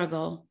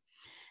struggle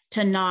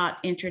to not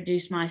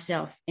introduce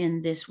myself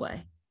in this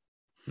way.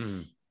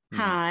 Mm-hmm.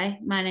 Hi,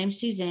 my name's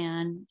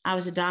Suzanne. I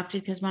was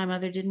adopted because my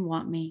mother didn't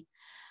want me.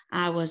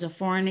 I was a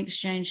foreign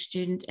exchange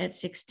student at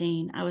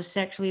 16. I was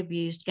sexually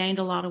abused, gained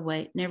a lot of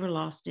weight, never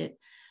lost it,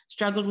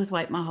 struggled with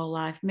weight my whole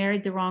life,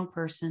 married the wrong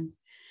person,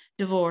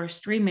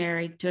 divorced,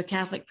 remarried to a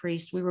Catholic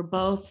priest. We were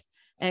both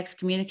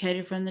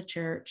excommunicated from the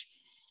church,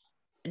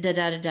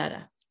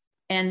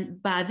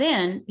 And by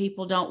then,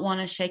 people don't want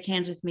to shake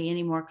hands with me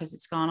anymore because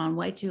it's gone on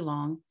way too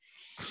long.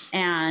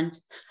 And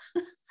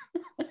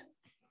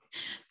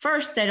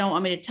first, they don't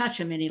want me to touch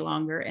them any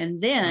longer. And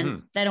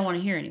then they don't want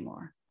to hear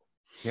anymore.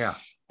 Yeah.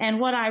 And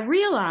what I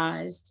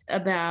realized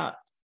about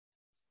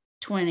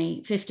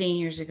 15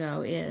 years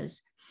ago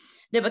is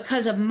that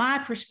because of my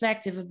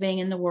perspective of being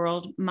in the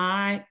world,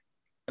 my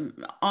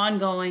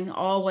ongoing,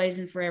 always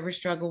and forever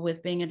struggle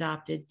with being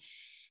adopted,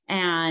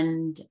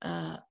 and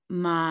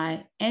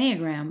my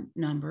Enneagram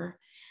number,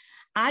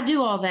 I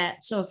do all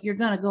that. So if you're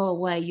going to go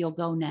away, you'll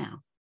go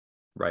now.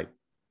 Right.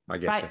 I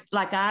get you.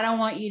 Like, I don't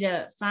want you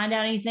to find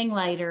out anything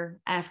later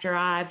after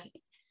I've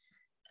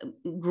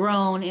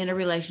grown in a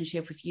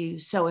relationship with you.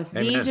 So if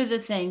these are the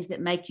things that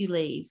make you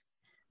leave,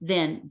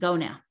 then go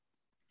now.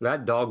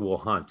 That dog will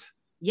hunt.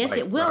 Yes,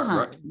 it will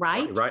hunt,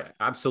 right? Right.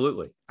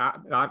 Absolutely.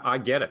 I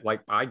get it.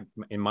 Like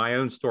in my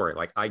own story,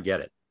 like I get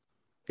it.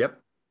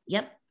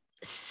 Yep.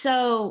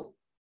 So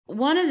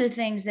one of the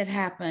things that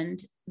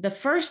happened the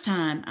first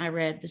time I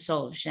read The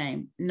Soul of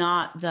Shame,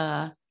 not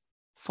the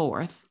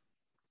fourth,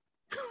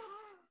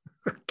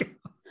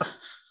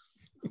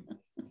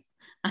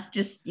 I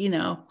just,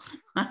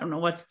 I don't know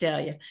what to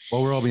tell you.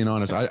 Well, we're all being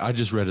honest. I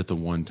just read it the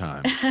one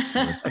time.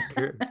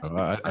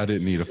 I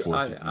didn't need a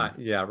fourth.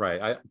 Yeah,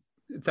 right.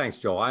 Thanks,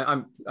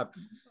 Joel.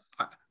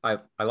 I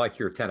like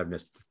your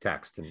attentiveness to the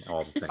text and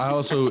all the things. I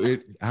also,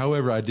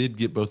 however, I did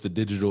get both the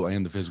digital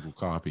and the physical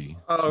copy.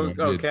 Oh,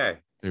 so okay.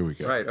 There we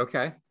go. Right.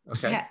 Okay.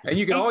 Yeah. And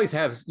you could always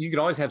have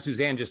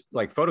Suzanne just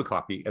like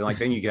photocopy, and like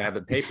then you can have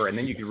the paper, and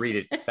then you can read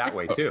it that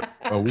way too.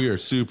 Oh, we are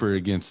super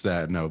against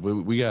that. No, but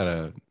we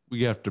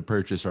have to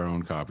purchase our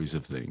own copies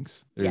of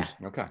things.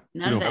 Okay. We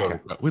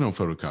don't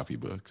photocopy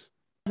books.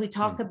 We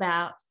talk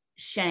about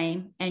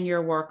shame and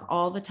your work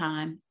all the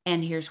time,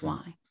 and here's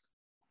why.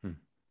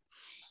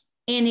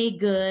 Any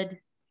good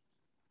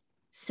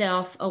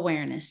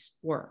self-awareness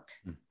work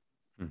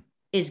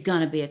is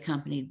going to be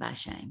accompanied by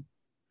shame.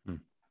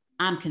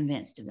 I'm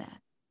convinced of that.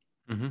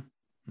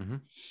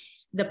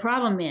 The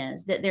problem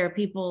is that there are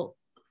people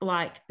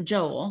like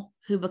Joel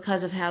who,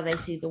 because of how they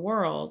see the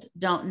world,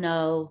 don't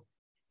know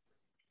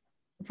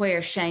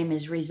where shame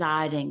is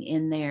residing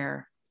in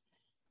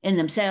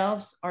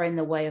themselves or in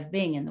the way of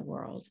being in the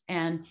world.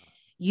 And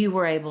you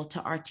were able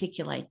to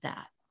articulate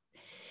that.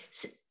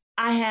 So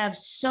I have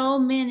so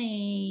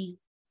many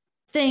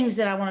things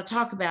that I want to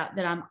talk about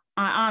that I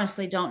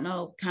honestly don't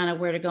know kind of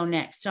where to go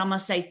next. So I'm going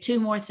to say two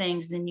more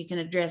things, then you can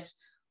address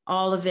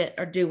all of it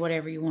or do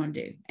whatever you want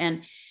to do.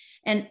 And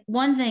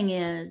one thing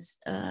is,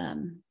 so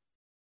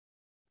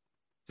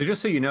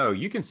just so you know,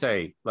 you can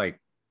say like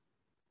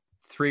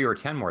 3 or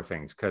 10 more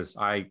things, because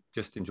I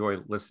just enjoy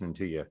listening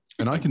to you.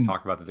 And I can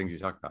talk about the things you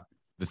talk about.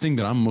 The thing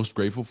that I'm most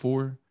grateful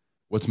for,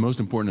 what's most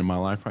important in my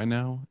life right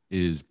now,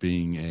 is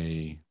being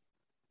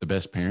the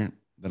best parent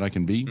that I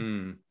can be,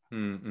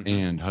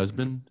 and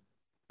husband,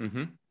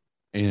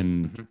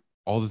 and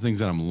all the things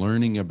that I'm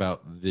learning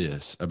about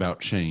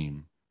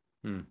shame,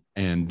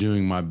 and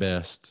doing my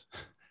best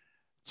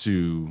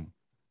to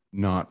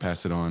not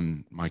pass it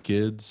on my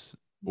kids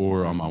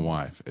or on my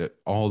wife.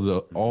 All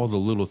the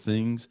little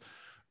things.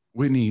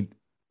 Whitney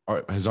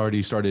had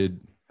already started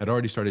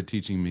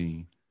teaching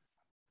me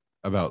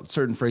about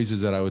certain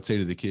phrases that I would say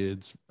to the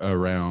kids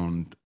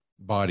around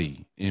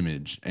body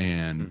image,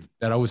 and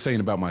that I was saying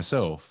about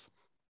myself,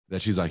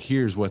 that she's like,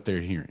 here's what they're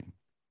hearing.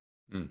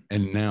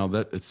 And now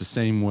that it's the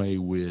same way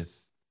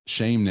with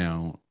shame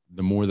now,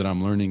 the more that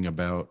I'm learning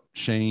about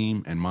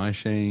shame and my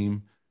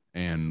shame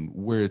and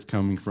where it's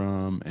coming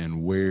from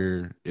and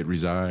where it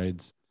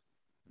resides,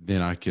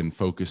 then I can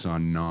focus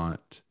on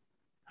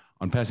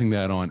passing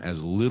that on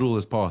as little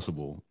as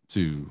possible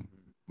to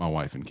my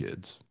wife and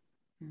kids.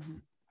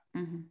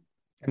 Mm-hmm.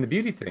 And the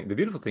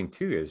beautiful thing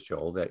too is,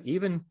 Joel, that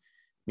even, I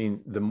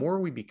mean, the more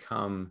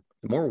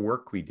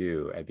work we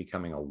do at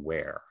becoming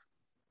aware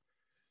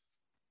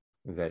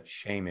that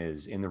shame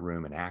is in the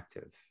room and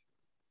active,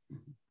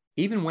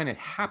 even when it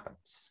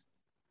happens,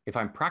 if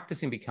I'm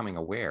practicing becoming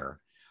aware,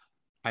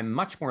 I'm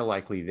much more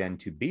likely then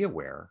to be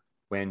aware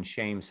when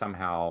shame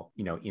somehow,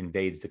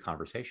 invades the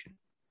conversation.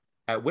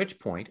 At which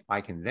point I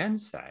can then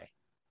say,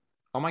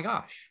 oh my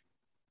gosh,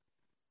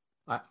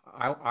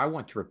 I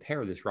want to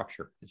repair this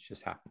rupture that's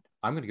just happened.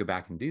 I'm going to go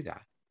back and do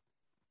that.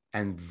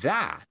 And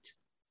that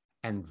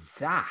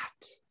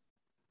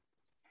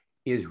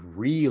is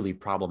really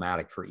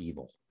problematic for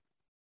evil.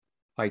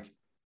 Like,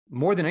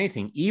 more than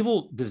anything,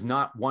 evil does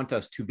not want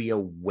us to be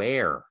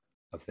aware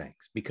of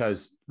things,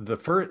 because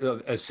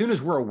as soon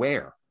as we're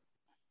aware,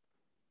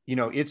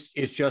 it's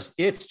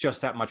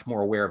just that much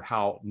more aware of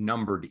how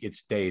numbered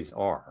its days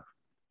are.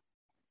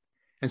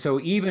 And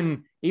so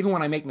even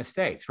when I make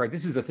mistakes, right?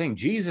 This is the thing.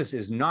 Jesus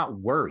is not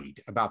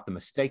worried about the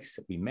mistakes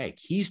that we make.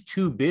 He's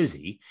too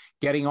busy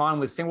getting on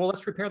with saying, well,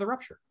 let's repair the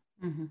rupture,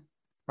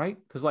 right?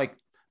 Because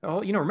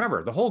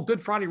remember the whole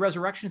Good Friday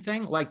resurrection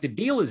thing, like the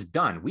deal is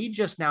done. We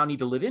just now need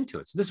to live into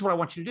it. So this is what I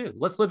want you to do.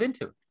 Let's live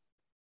into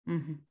it,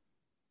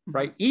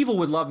 right? Evil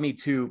would love me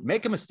to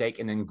make a mistake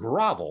and then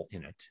grovel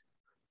in it,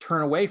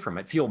 turn away from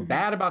it, feel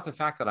bad about the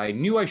fact that I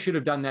knew I should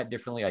have done that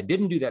differently. I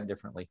didn't do that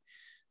differently.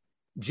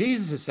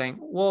 Jesus is saying,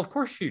 well, of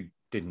course you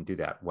didn't do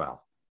that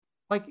well.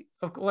 Like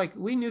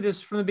we knew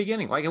this from the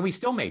beginning, and we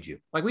still made you.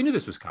 Like, we knew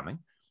this was coming,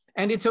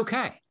 and it's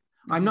okay.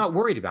 I'm not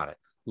worried about it.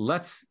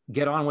 Let's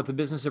get on with the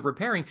business of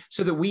repairing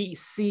so that we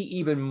see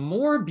even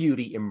more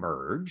beauty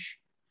emerge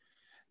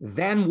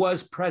than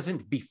was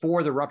present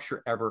before the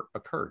rupture ever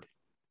occurred.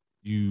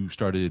 You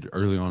started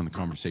early on in the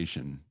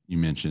conversation. You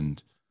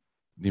mentioned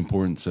the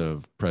importance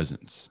of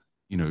presence.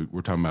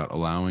 We're talking about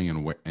allowing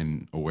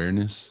and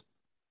awareness.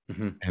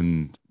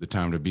 And the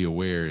time to be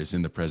aware is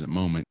in the present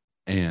moment,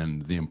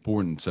 and the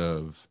importance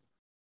of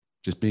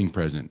just being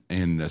present.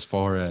 And as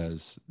far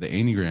as the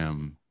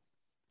Enneagram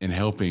and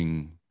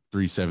helping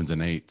 3, 7s,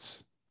 and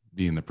 8s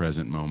be in the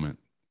present moment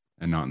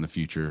and not in the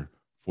future,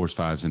 4s,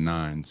 5s, and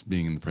 9s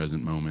being in the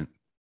present moment,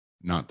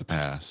 not the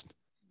past,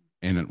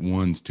 and at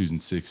 1s, 2s, and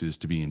 6s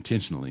to be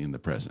intentionally in the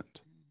present.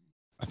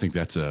 I think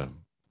that's a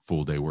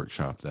full day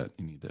workshop that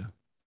you need to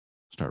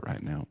start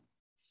writing out.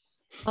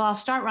 Well, I'll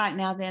start right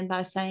now then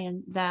by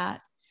saying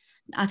that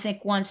I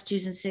think 1s,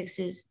 2s, and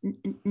 6s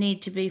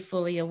need to be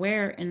fully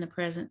aware in the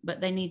present, but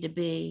they need to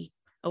be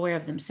aware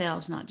of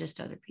themselves, not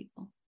just other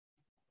people.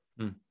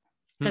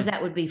 Because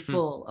that would be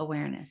full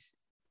awareness.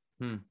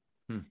 And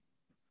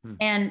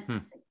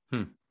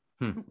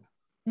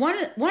one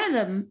of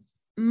the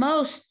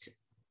most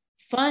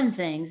fun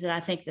things that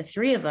I think the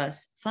three of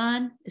us,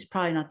 fun is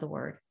probably not the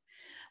word.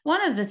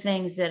 One of the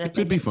things that I think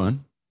could be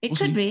fun. It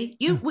could be.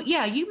 You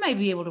may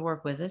be able to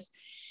work with us.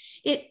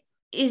 It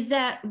is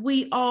that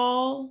we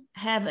all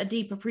have a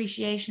deep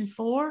appreciation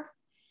for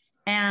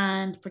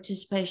and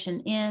participation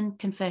in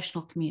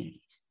confessional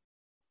communities.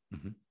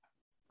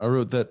 I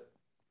wrote that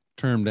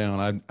term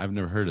down. I've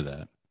never heard of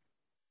that.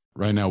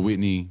 Right now,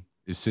 Whitney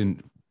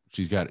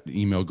she's got an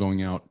email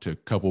going out to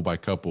couple by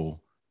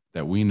couple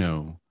that we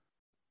know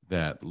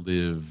that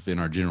live in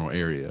our general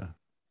area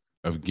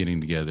of getting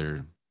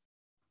together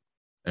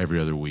every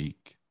other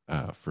week.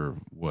 For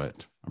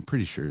what I'm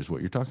pretty sure is what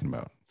you're talking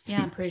about.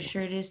 Yeah, I'm pretty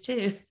sure it is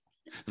too.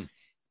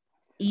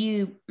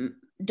 You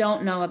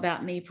don't know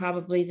about me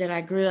probably that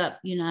I grew up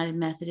United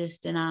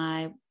Methodist, and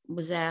I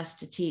was asked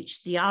to teach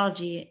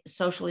theology,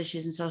 social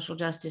issues, and social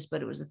justice,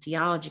 but it was a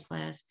theology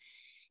class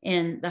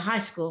in the high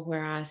school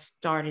where I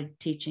started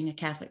teaching a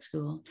Catholic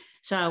school.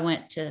 So I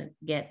went to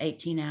get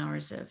 18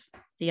 hours of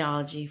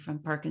theology from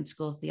Perkins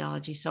School of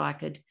Theology so I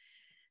could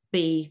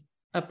be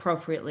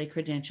appropriately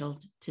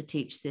credentialed to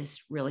teach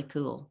this really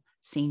cool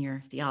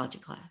senior theology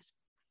class.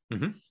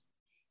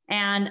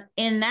 And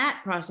in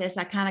that process,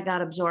 I kind of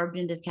got absorbed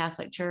into the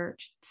Catholic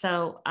Church.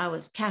 So I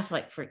was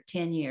Catholic for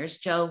 10 years.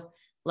 Joe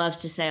loves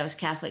to say I was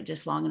Catholic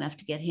just long enough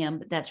to get him,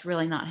 but that's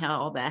really not how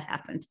all that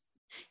happened.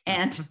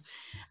 And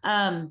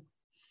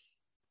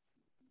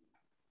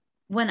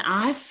when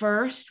I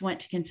first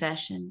went to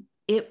confession,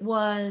 it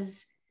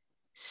was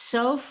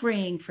so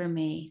freeing for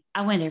me.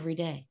 I went every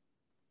day.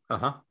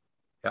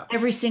 Yeah.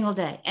 Every single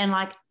day. And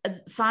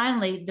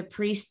finally the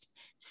priest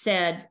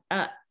said,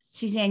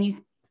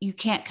 Suzanne, you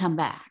can't come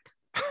back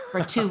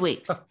for 2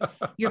 weeks.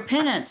 Your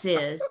penance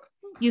is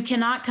you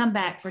cannot come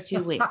back for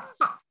 2 weeks.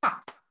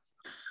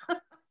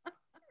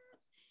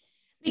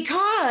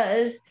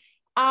 Because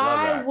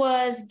I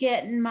was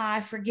getting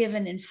my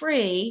forgiven and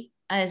free,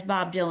 as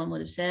Bob Dylan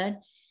would have said.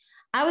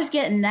 I was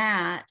getting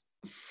that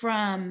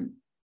from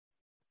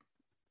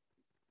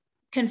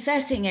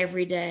confessing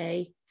every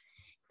day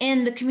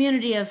in the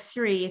community of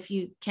 3, if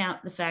you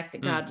count the fact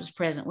that God was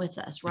present with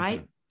us,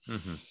 right?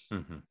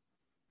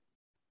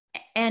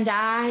 And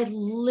I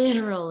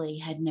literally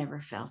had never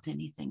felt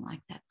anything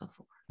like that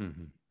before.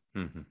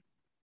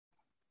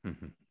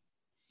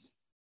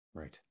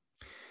 Right.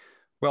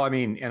 Well, I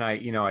mean, and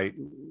I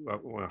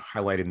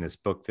highlight in this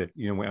book that,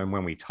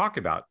 when we talk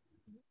about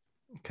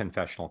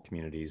confessional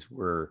communities,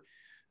 where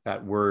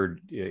that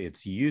word,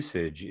 its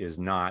usage is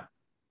not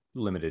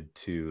limited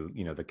to,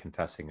 the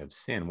confessing of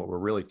sin. What we're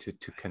really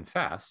to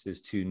confess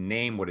is to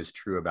name what is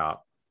true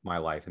about my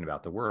life and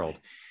about the world.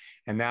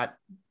 And that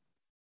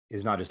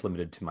is not just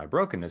limited to my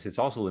brokenness. It's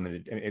also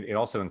limited. It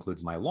also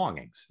includes my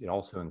longings. It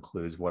also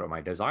includes what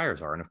my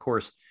desires are. And of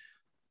course,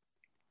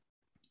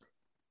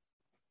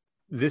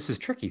 this is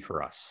tricky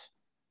for us,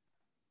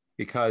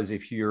 because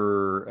if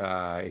you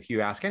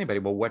ask anybody,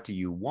 well, what do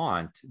you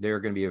want? There are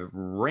going to be a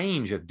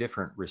range of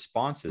different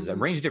responses, a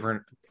range of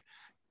different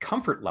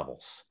comfort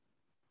levels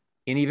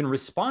in even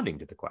responding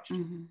to the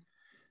question.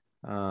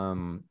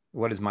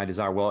 What is my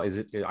desire? Well,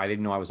 I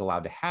didn't know I was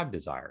allowed to have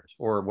desires.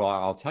 Or, well,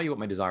 I'll tell you what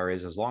my desire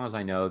is as long as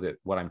I know that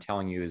what I'm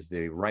telling you is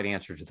the right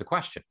answer to the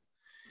question.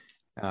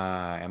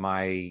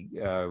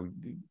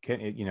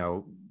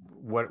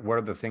 What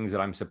are the things that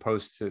I'm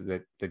supposed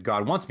to, that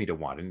God wants me to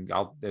want? And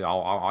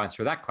I'll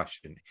answer that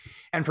question.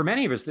 And for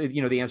many of us,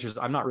 the answer is,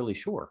 I'm not really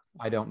sure.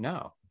 I don't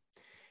know.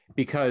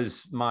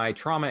 Because my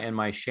trauma and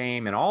my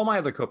shame and all my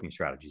other coping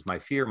strategies, my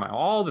fear,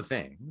 all the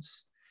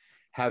things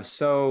have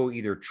so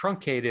either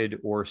truncated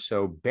or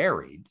so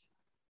buried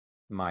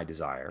my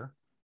desire,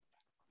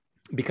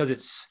 because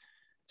it's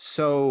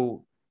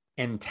so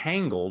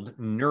entangled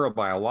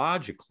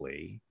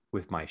neurobiologically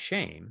with my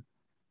shame,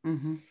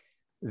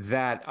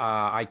 that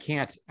I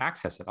can't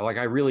access it. Like,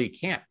 I really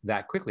can't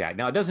that quickly.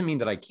 Now, it doesn't mean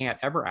that I can't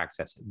ever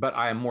access it, but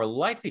I am more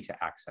likely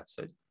to access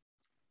it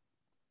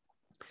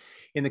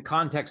in the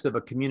context of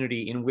a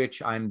community in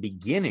which I'm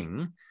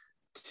beginning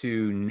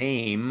to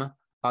name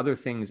other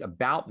things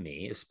about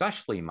me,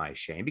 especially my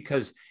shame.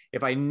 Because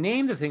if I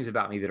name the things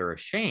about me that are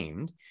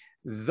ashamed,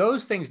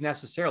 those things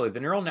necessarily, the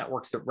neural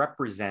networks that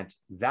represent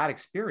that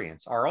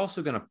experience, are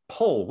also going to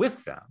pull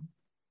with them,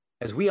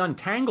 as we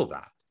untangle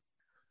that,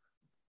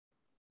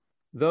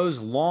 those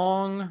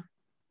long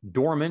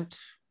dormant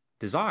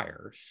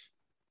desires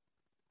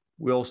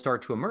will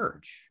start to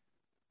emerge.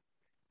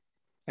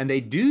 And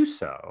they do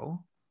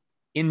so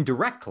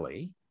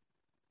indirectly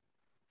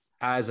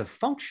as a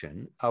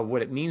function of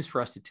what it means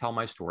for us to tell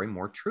my story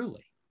more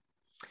truly.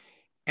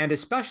 And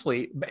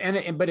especially, but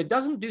it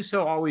doesn't do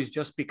so always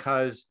just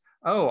because,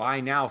 I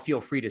now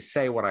feel free to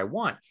say what I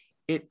want.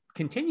 It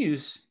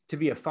continues to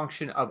be a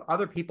function of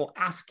other people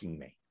asking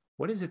me,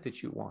 what is it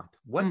that you want?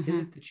 What is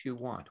it that you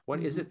want?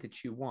 What is it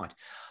that you want?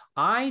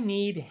 I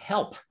need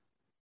help.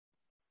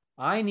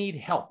 I need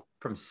help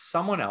from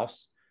someone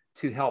else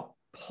to help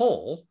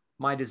pull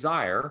my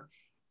desire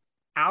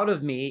out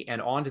of me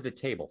and onto the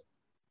table.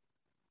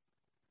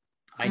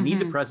 I need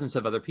the presence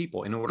of other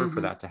people in order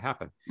for that to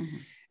happen.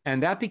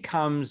 And that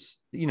becomes,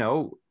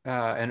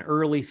 an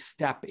early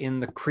step in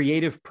the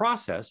creative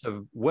process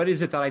of what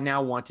is it that I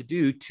now want to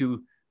do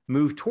to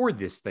move toward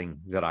this thing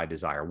that I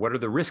desire? What are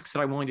the risks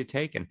that I'm willing to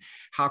take? And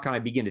how can I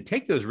begin to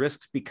take those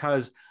risks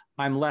because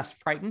I'm less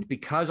frightened,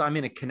 because I'm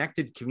in a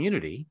connected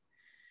community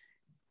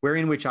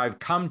wherein which I've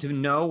come to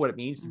know what it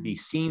means to be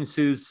seen,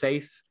 soothed,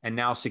 safe, and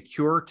now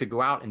secure to go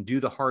out and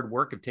do the hard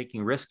work of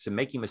taking risks and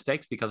making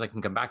mistakes, because I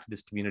can come back to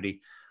this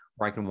community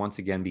where I can once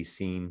again be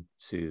seen,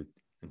 soothed,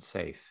 and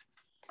safe.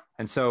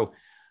 And so,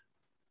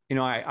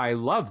 I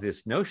love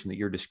this notion that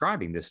you're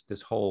describing,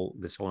 this whole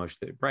notion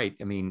that, right?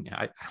 I mean,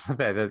 I love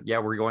that. Yeah,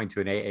 we're going to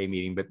an AA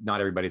meeting, but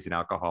not everybody's an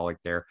alcoholic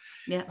there.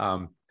 Yeah.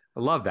 I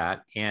love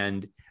that.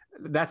 And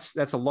that's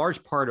a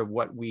large part of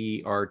what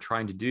we are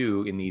trying to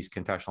do in these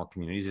confessional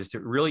communities, is to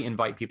really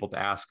invite people to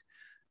ask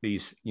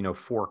these,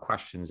 4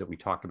 questions that we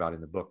talk about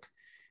in the book.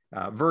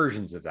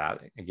 Versions of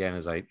that. Again,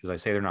 as I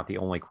say, they're not the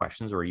only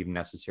questions or even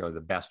necessarily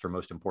the best or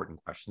most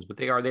important questions, but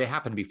they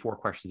happen to be 4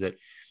 questions that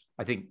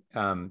I think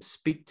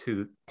speak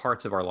to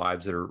parts of our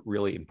lives that are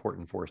really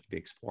important for us to be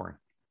exploring.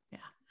 Yeah.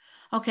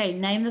 Okay.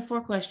 Name the 4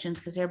 questions,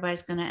 because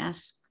everybody's going to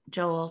ask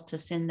Joel to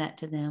send that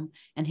to them,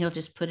 and he'll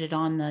just put it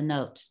on the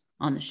notes,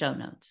 on the show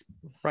notes.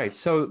 Right.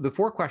 So the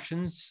 4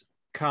 questions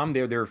come,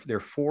 they're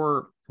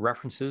 4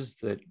 references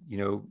that,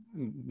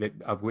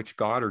 of which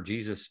God or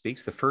Jesus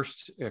speaks. The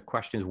first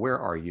question is, where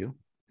are you?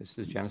 This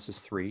is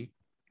Genesis 3,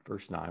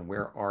 verse 9.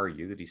 Where are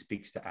you? That he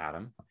speaks to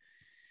Adam.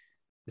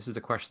 This is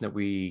a question that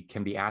we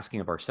can be asking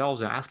of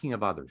ourselves and asking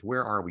of others.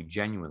 Where are we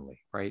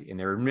genuinely, right? And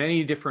there are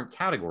many different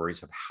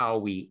categories of how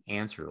we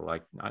answer,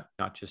 like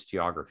not just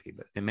geography,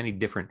 but in many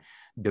different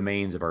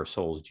domains of our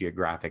soul's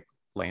geographic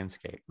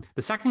landscape.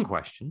 The second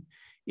question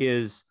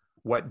is,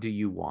 what do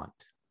you want?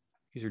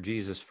 These are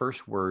Jesus'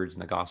 first words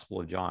in the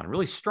Gospel of John.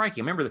 Really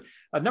striking. I remember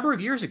a number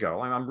of years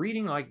ago, I'm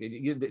reading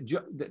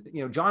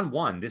John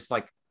 1, this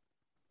I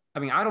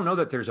don't know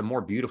that there's a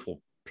more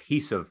beautiful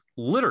piece of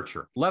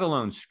literature, let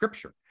alone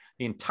scripture.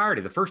 The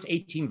entirety, the first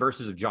 18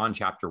 verses of John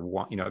chapter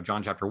 1,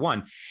 John chapter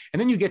 1. And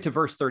then you get to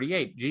verse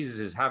 38. Jesus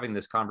is having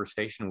this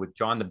conversation with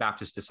John the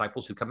Baptist's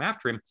disciples who come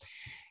after him.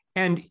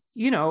 And,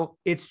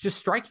 it's just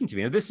striking to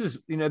me. This is,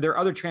 there are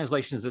other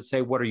translations that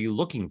say, what are you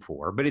looking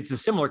for? But it's a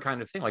similar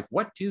kind of thing. Like,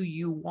 what do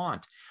you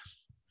want?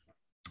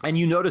 And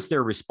you notice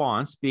their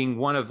response being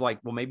one of like,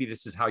 well, maybe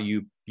this is how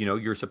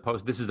you're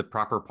supposed, this is a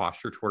proper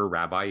posture toward a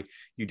rabbi.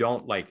 You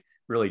don't like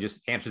really just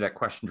answer that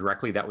question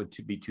directly. That would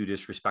be too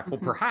disrespectful,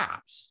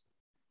 perhaps.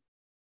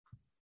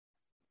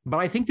 But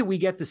I think that we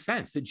get the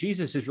sense that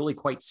Jesus is really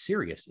quite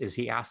serious as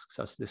he asks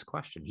us this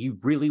question. He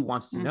really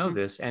wants to know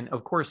this. And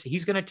of course,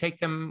 he's going to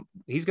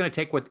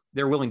take what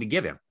they're willing to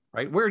give him,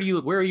 right? Where are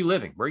you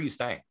living? Where are you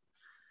staying?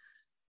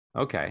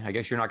 Okay, I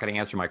guess you're not going to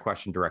answer my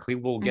question directly.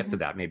 We'll get to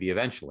that maybe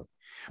eventually.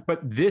 But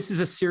this is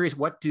a serious,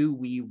 what do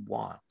we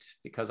want?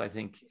 Because I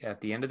think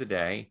at the end of the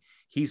day,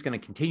 he's going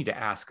to continue to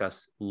ask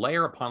us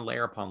layer upon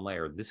layer upon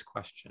layer this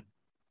question.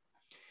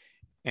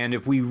 And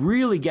if we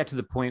really get to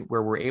the point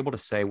where we're able to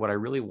say, what I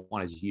really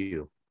want is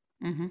you.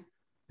 And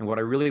what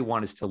I really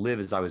want is to live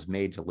as I was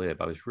made to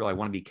live. I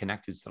want to be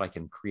connected so that I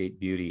can create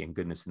beauty and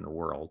goodness in the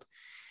world.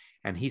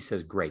 And he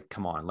says, great,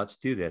 come on, let's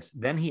do this.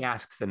 Then he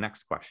asks the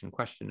next question.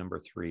 Question number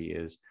 3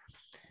 is,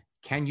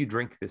 can you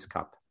drink this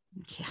cup?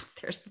 Yeah,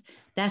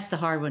 that's the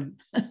hard one.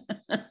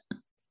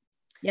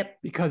 Yep.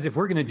 Because if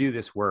we're going to do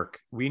this work,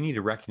 we need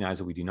to recognize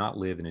that we do not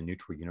live in a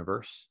neutral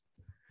universe,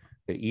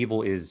 that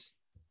evil has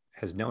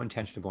no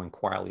intention of going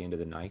quietly into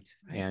the night.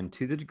 Right. And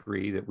to the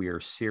degree that we are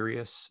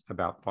serious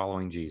about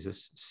following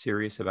Jesus,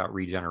 serious about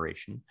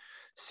regeneration,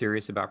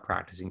 serious about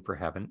practicing for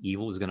heaven,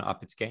 evil is going to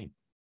up its game.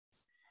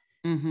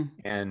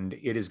 And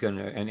it is going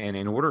to, and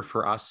in order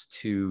for us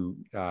to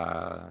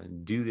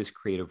do this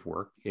creative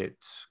work,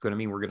 it's going to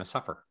mean we're going to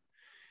suffer.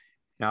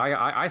 Now,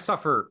 I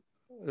suffer.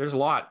 There's a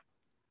lot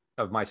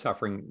of my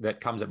suffering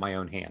that comes at my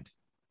own hand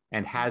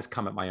and has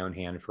come at my own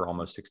hand for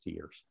almost 60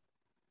 years.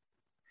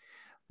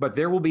 But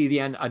there will be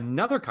then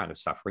another kind of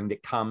suffering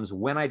that comes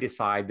when I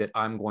decide that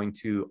I'm going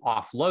to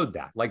offload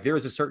that. Like there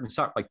is a certain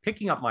suffering, like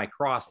picking up my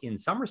cross in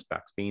some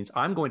respects means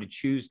I'm going to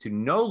choose to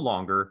no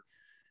longer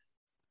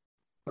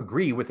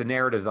agree with the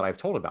narrative that I've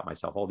told about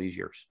myself all these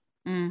years.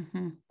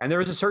 And there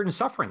is a certain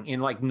suffering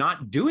in like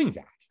not doing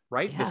that,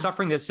 right? Yeah. The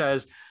suffering that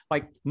says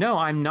like, no,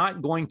 I'm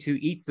not going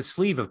to eat the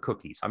sleeve of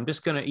cookies. I'm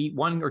just going to eat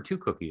 1 or 2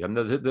 cookies. I'm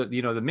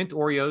the mint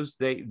Oreos,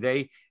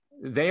 they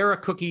are a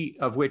cookie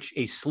of which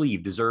a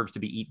sleeve deserves to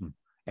be eaten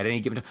at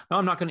any given time. No,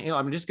 I'm not going to,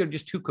 I'm just going to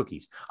just 2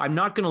 cookies. I'm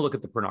not going to look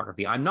at the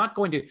pornography. I'm not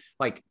going to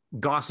like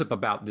gossip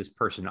about this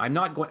person. I'm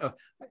not going to,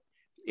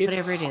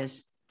 whatever it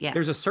is. Yeah.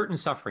 There's a certain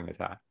suffering with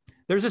that.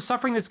 There's a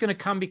suffering that's going to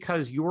come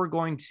because you're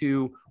going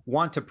to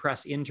want to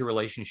press into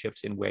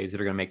relationships in ways that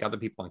are going to make other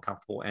people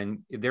uncomfortable, and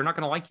they're not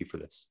going to like you for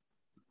this.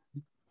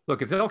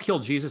 Look, if they'll kill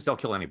Jesus, they'll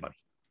kill anybody,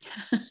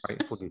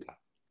 right? We'll do that,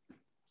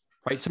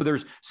 right? So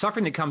there's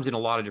suffering that comes in a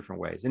lot of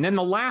different ways. And then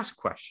the last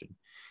question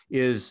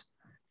is,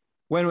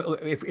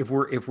 if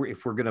we're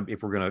gonna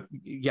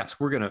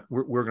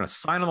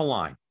sign on the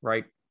line,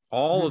 right?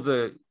 All of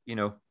the,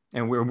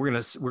 and we're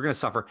gonna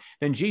suffer.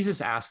 Then Jesus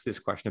asks this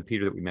question of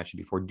Peter that we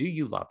mentioned before: do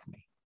you love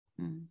me?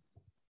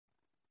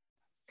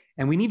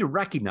 And we need to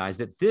recognize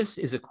that this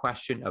is a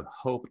question of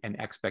hope and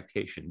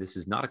expectation. This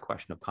is not a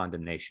question of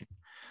condemnation.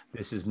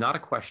 This is not a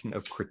question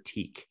of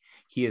critique.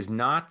 He is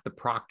not the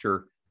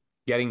proctor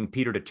getting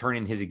Peter to turn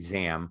in his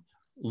exam,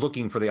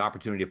 looking for the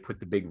opportunity to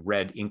put the big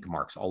red ink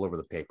marks all over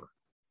the paper.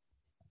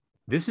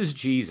 This is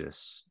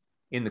Jesus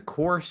in the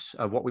course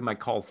of what we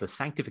might call the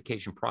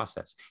sanctification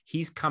process.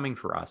 He's coming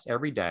for us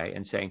every day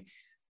and saying,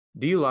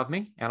 do you love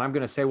me? And I'm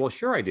going to say, well,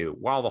 sure I do.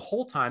 While the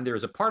whole time there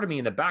is a part of me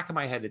in the back of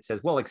my head that says,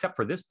 well, except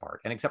for this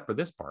part, and except for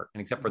this part,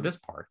 and except for this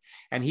part.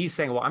 And he's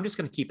saying, well, I'm just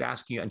going to keep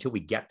asking you until we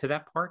get to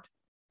that part.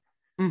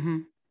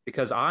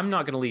 Because I'm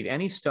not going to leave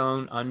any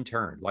stone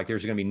unturned. Like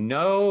there's going to be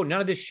none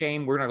of this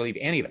shame. We're not going to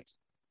leave any of it.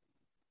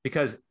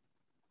 Because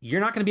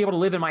you're not going to be able to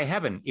live in my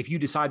heaven if you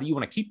decide that you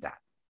want to keep that.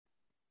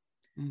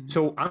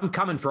 So I'm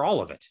coming for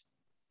all of it.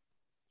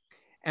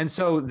 And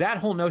so that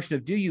whole notion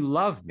of do you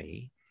love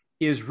me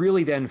is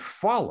really then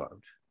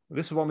followed.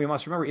 This is what we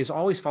must remember, is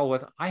always follow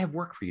with, I have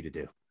work for you to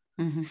do.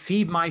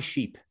 Feed my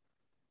sheep.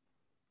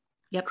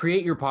 Yep.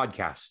 Create your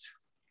podcast.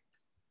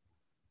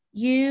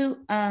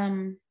 You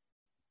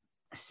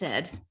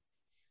said,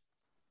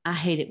 I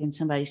hate it when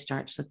somebody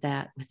starts with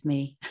that with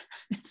me.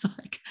 It's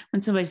like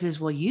when somebody says,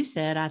 well, you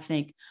said, I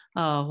think,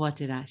 oh, what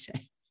did I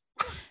say?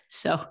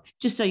 So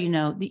just so you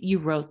know, you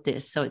wrote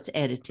this, so it's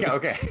edited. Yeah,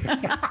 okay.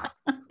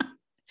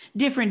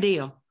 Different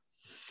deal.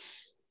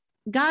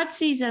 God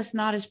sees us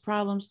not as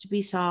problems to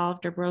be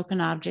solved or broken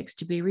objects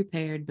to be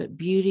repaired, but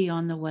beauty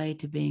on the way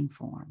to being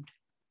formed.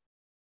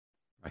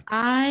 Right.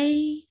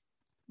 I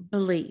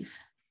believe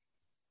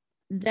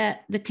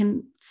that the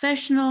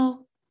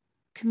confessional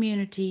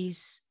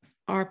communities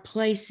are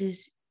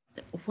places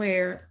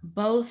where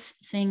both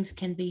things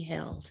can be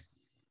held.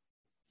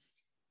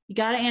 You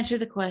got to answer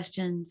the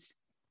questions.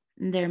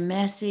 They're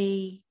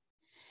messy,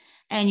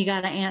 and you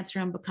got to answer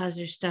them because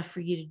there's stuff for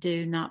you to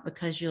do, not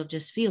because you'll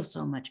just feel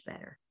so much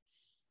better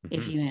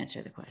if you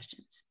answer the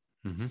questions.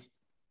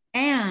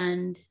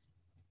 And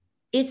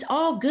it's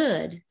all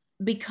good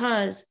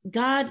because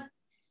God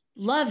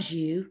loves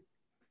you.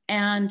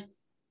 And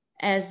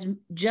as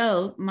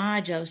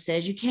my Joe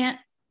says, you can't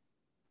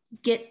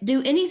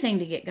do anything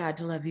to get God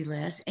to love you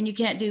less, and you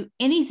can't do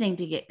anything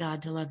to get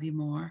God to love you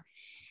more.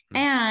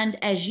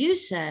 And as you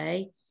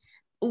say,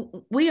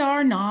 we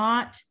are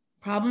not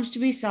problems to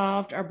be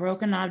solved or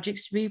broken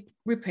objects to be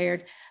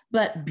repaired,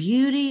 but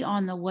beauty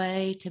on the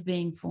way to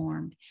being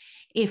formed.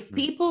 If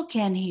people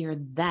can hear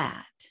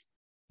that,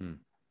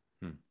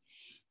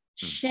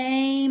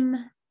 shame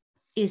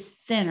is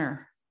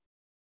thinner,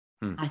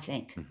 I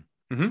think.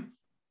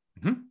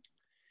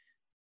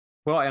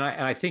 Well, and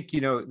I think,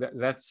 you know,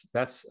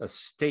 that's a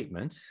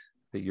statement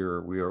that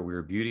we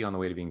are beauty on the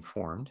way to being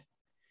formed.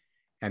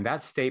 And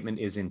that statement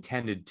is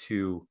intended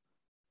to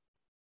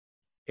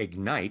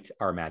ignite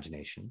our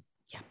imagination.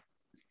 Yeah.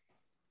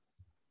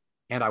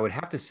 And I would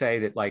have to say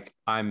that, like,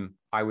 I'm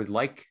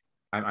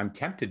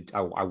tempted.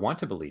 I want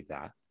to believe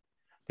that.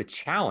 The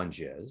challenge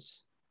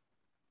is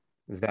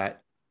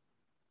that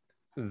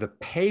the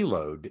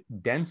payload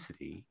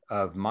density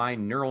of my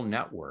neural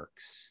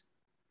networks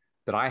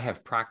that I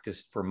have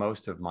practiced for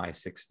most of my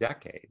 6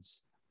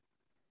 decades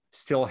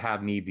still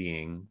have me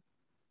being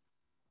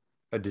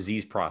a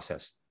disease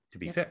process to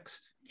be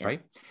fixed,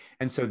 right?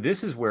 And so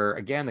this is where,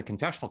 again, the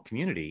confessional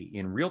community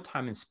in real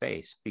time and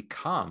space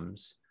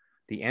becomes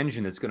the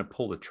engine that's going to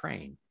pull the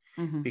train,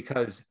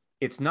 because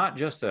it's not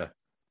just a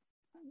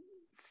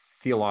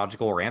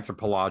theological or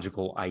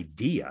anthropological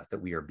idea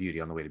that we are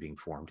beauty on the way to being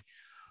formed.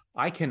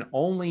 I can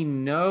only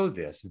know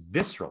this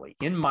viscerally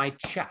in my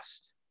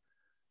chest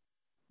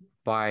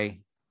by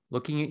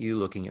looking at you,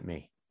 looking at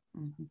me.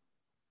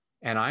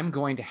 And I'm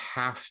going to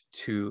have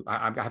to,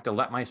 I have to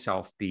let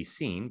myself be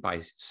seen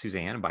by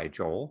Suzanne and by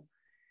Joel,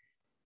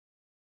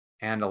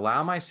 and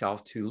allow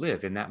myself to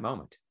live in that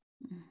moment,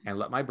 and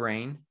let my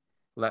brain,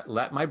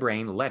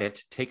 let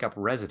it take up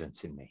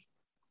residence in me.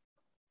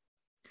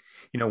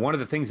 You know, one of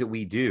the things that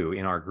we do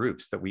in our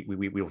groups that we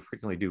will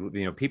frequently do,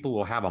 you know, people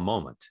will have a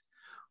moment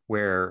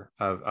where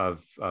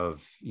of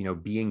you know,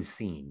 being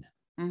seen.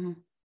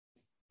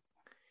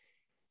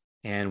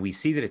 And we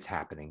see that it's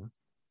happening.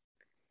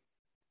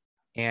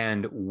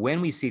 And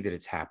when we see that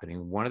it's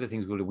happening, one of the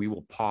things we'll do, we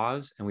will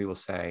pause and we will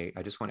say,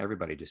 I just want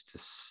everybody just to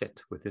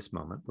sit with this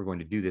moment. We're going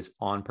to do this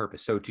on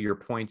purpose. So to your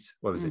points,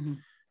 what was it?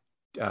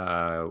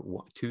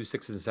 2,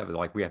 6, and 7,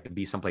 like we have to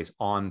be someplace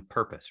on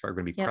purpose, right? We're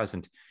going to be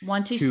present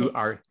 1, 2, to 6.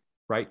 our,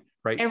 right.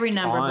 Every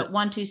number, but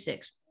 1, 2,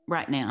 6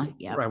 right now.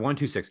 Yeah. Right. 1,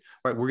 2, 6.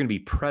 Right. We're going to be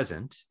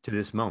present to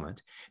this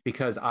moment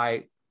because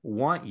I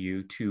want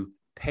you to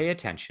pay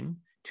attention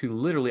to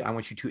literally, I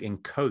want you to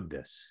encode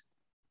this.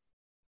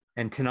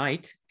 And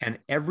tonight and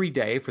every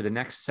day for the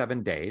next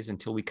 7 days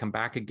until we come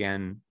back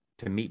again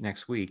to meet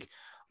next week,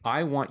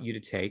 I want you to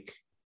take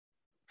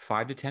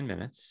 5 to 10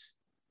 minutes,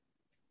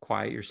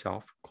 quiet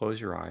yourself,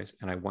 close your eyes,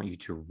 and I want you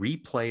to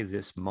replay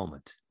this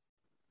moment.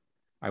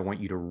 I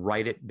want you to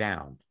write it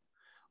down.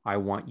 I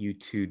want you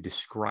to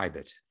describe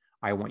it.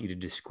 I want you to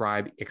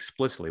describe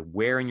explicitly,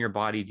 where in your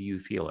body do you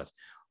feel it?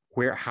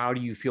 How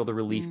do you feel the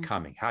relief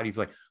coming? How do you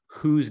feel like,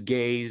 whose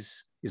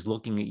gaze is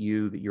looking at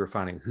you that you're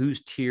finding,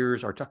 whose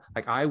tears are,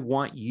 like, I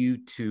want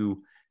you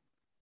to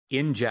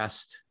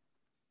ingest,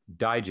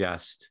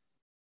 digest,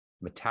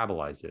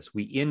 metabolize this.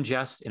 We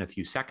ingest in a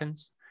few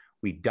seconds,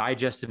 we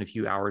digest in a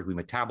few hours, we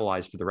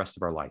metabolize for the rest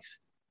of our life.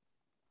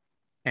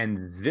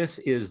 And this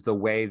is the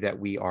way that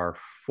we are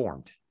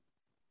formed.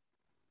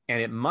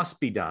 And it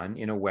must be done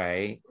in a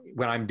way,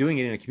 when I'm doing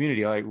it in a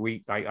community,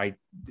 like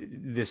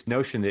this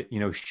notion that, you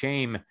know,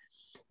 shame,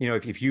 you know,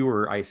 if you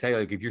were, I say,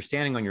 like, if you're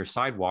standing on your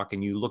sidewalk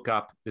and you look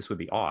up, this would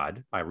be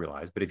odd, I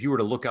realize, but if you were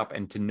to look up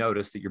and to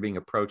notice that you're being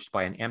approached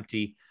by an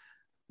empty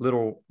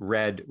little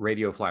red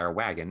radio flyer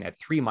wagon at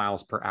 3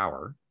 miles per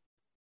hour,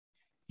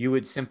 you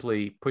would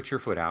simply put your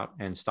foot out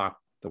and stop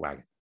the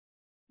wagon.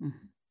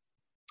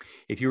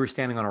 If you were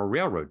standing on a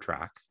railroad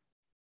track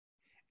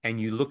and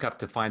you look up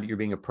to find that you're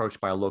being approached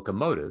by a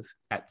locomotive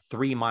at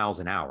 3 miles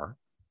an hour,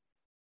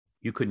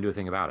 you couldn't do a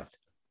thing about it.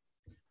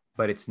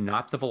 But it's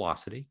not the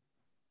velocity.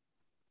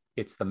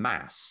 It's the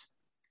mass.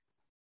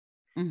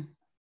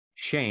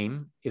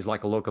 Shame is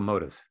like a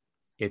locomotive.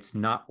 It's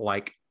not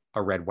like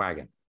a red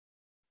wagon.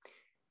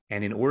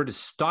 And in order to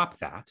stop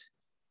that,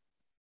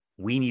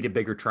 we need a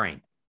bigger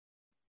train.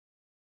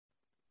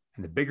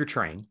 And the bigger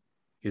train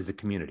is the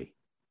community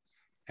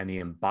and the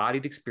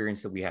embodied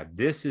experience that we have.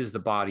 This is the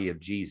body of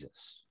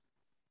Jesus.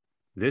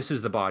 This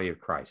is the body of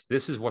Christ.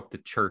 This is what the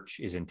church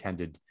is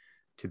intended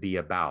to be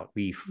about.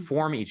 We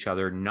form each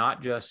other,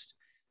 not just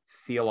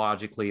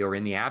theologically or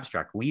in the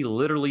abstract. We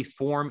literally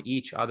form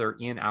each other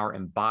in our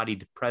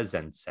embodied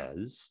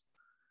presences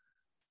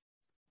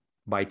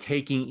by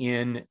taking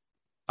in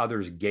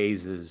others'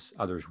 gazes,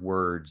 others'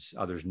 words,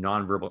 others'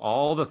 nonverbal,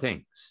 all the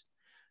things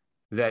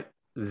that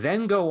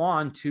then go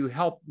on to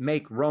help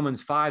make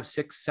Romans 5,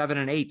 6, 7,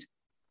 and 8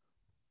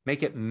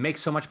 make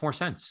so much more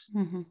sense.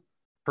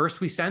 First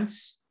we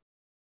sense,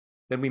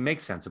 then we make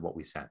sense of what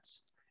we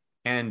sense.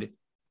 And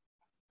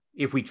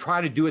if we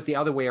try to do it the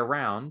other way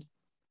around,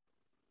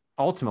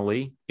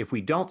 ultimately, if we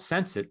don't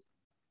sense it,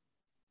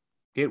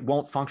 it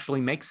won't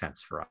functionally make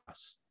sense for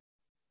us.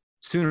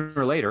 Sooner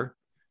or later,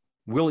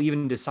 we'll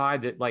even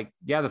decide that, like,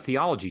 yeah, the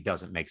theology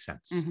doesn't make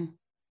sense. Mm-hmm.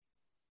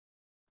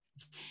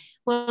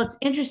 Well, it's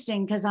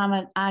interesting because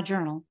I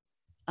journal.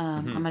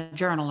 I'm a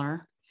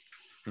journaler.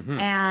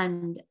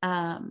 And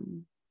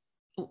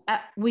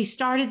we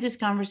started this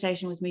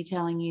conversation with me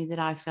telling you that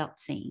I felt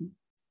seen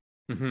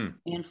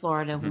in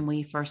Florida when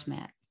we first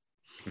met.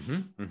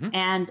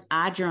 And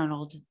I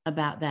journaled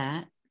about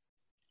that.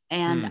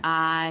 And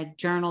I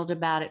journaled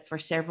about it for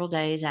several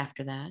days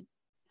after that,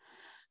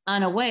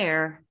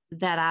 unaware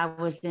that I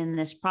was in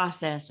this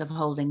process of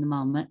holding the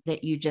moment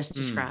that you just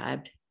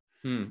described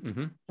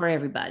for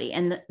everybody.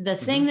 And the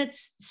thing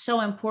that's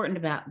so important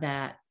about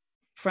that,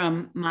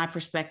 from my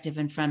perspective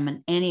and from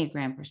an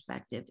Enneagram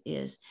perspective,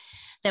 is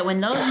that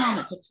when those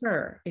moments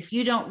occur, if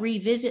you don't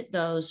revisit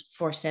those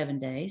for 7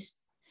 days,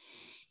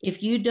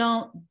 if you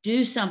don't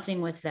do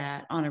something with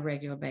that on a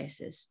regular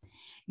basis,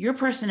 your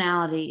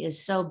personality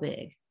is so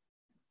big,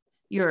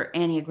 your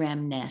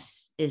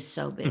Enneagram-ness is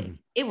so big,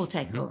 it will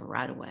take over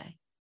right away.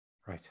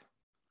 Right.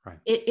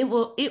 It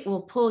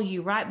will pull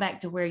you right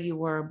back to where you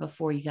were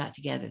before you got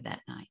together that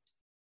night.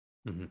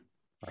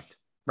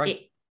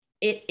 Right.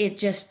 It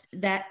just,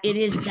 that it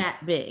is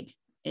that big.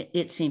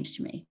 It seems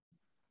to me.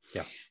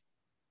 Yeah.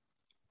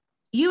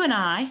 You and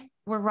I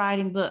were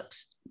writing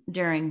books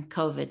during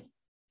COVID,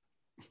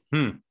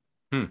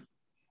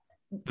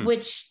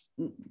 which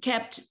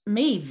kept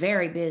me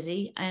very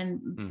busy.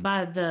 And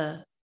by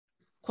the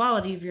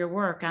quality of your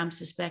work, I'm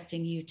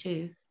suspecting you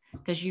too,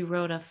 because you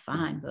wrote a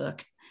fine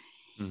book.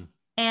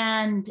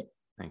 And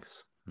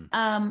thanks.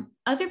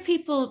 Other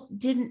people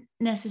didn't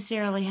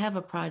necessarily have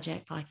a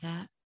project like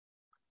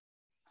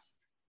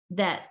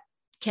that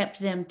kept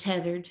them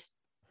tethered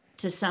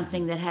to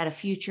something that had a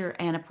future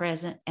and a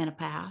present and a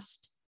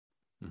past.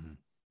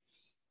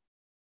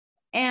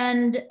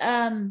 And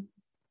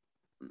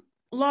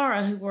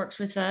Laura, who works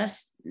with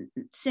us,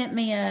 sent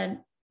me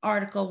an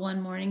article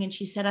one morning, and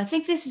she said, I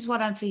think this is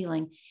what I'm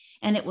feeling.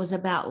 And it was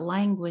about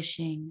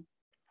languishing.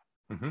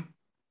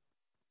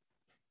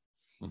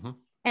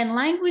 And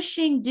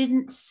languishing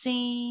didn't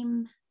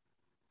seem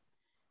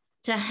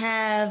to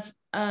have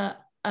a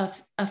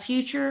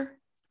future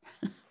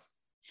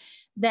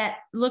that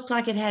looked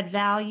like it had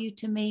value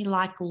to me,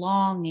 like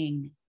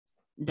longing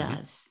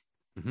does.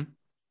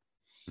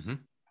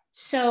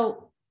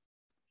 So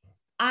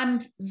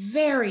I'm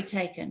very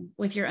taken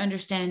with your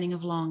understanding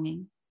of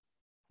longing.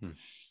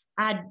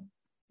 I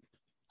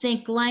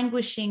think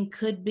languishing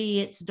could be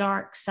its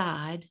dark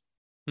side,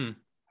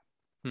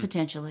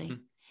 potentially.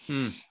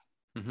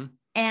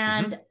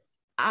 And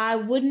I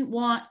wouldn't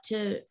want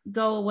to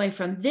go away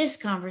from this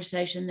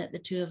conversation that the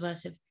two of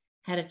us have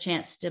had a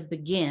chance to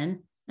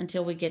begin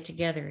until we get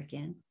together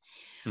again,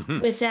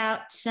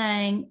 without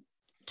saying,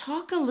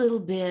 talk a little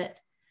bit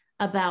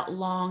about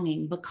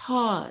longing,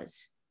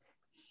 because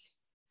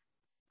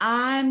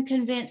I'm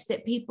convinced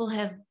that people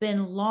have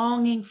been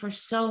longing for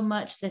so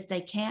much that they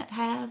can't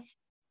have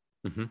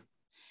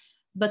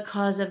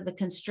because of the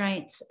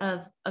constraints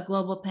of a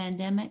global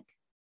pandemic.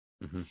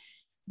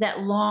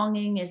 That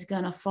longing is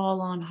going to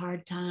fall on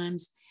hard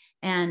times.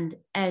 And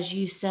as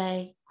you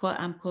say,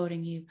 I'm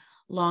quoting you,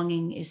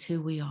 longing is who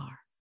we are.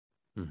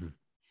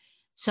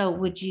 So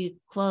would you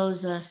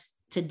close us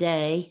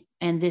today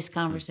and this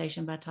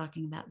conversation by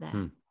talking about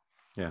that?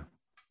 Yeah.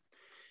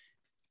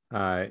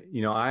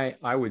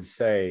 I would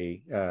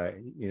say,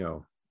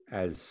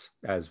 as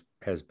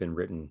has been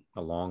written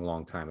a long,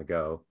 long time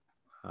ago,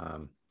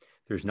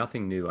 there's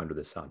nothing new under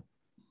the sun.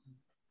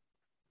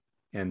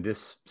 And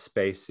this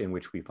space in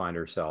which we find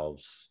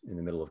ourselves in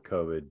the middle of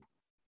COVID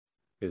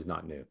is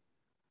not new.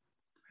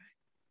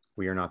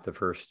 We are not the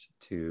first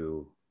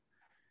to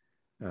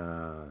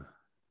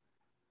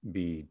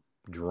be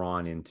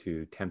drawn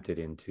into, tempted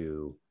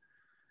into,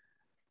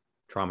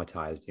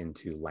 traumatized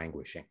into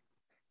languishing.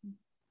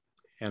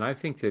 And I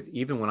think that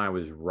even when I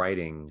was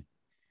writing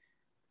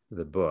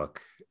the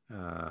book,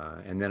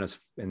 and then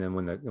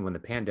when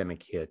the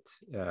pandemic hit,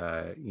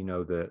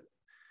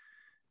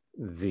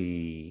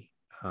 the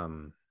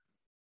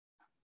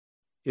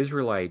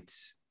Israelite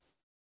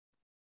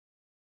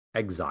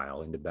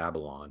exile into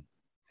Babylon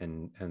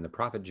and the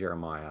prophet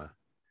Jeremiah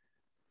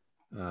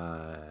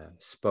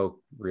spoke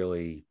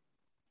really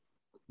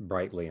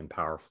brightly and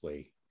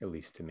powerfully, at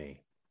least to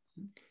me.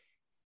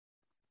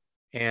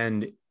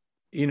 And,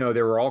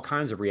 there were all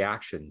kinds of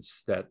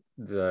reactions that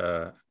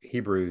the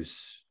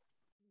Hebrews,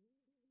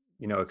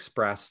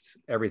 expressed,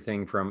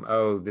 everything from,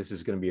 oh, this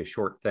is going to be a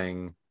short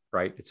thing,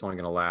 right? It's only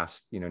going to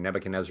last,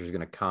 Nebuchadnezzar is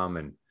going to come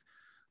and,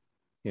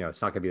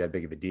 it's not going to be that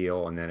big of a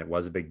deal. And then it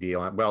was a big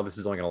deal. Well, this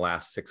is only going to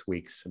last 6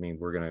 weeks. I mean,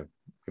 we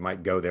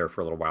might go there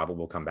for a little while, but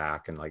we'll come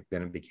back. And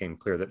then it became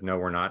clear that no,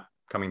 we're not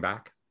coming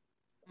back.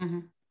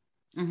 And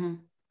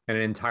an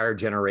entire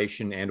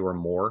generation and or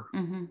more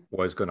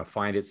was going to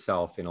find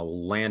itself in a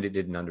land it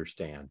didn't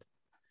understand,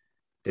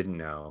 didn't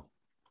know.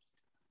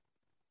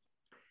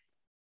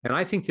 And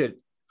I think that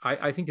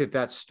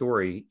that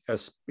story,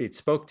 it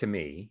spoke to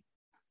me,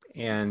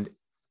 and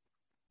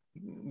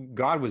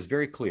God was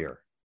very clear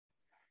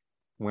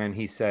when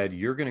he said,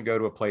 you're going to go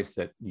to a place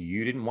that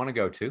you didn't want to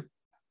go to.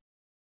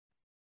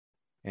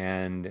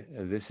 And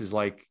this is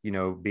like,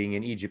 being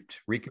in Egypt.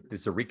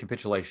 This is a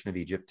recapitulation of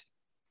Egypt.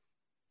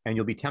 And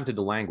you'll be tempted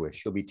to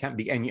languish. You'll be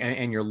tempted,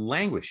 and your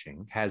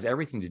languishing has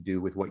everything to do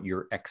with what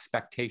your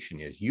expectation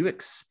is. You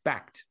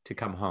expect to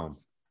come home.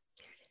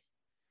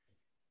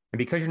 And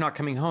because you're not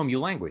coming home,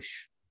 you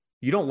languish.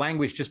 You don't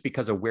languish just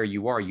because of where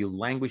you are. You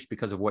languish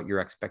because of what your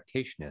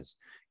expectation is.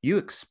 You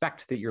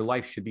expect that your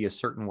life should be a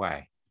certain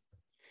way.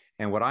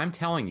 And what I'm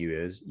telling you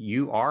is,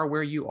 you are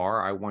where you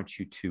are. I want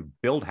you to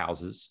build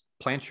houses,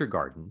 plant your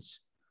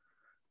gardens,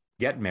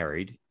 get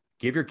married,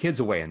 give your kids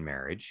away in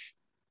marriage,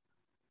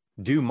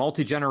 do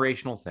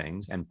multi-generational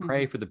things, and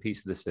pray for the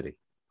peace of the city.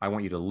 I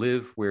want you to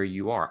live where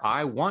you are.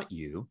 I want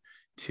you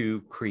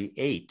to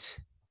create.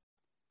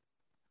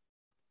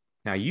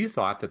 Now, you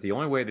thought that the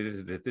only way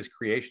that this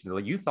creation,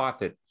 you thought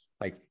that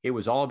like it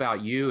was all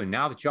about you. And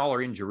now that y'all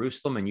are in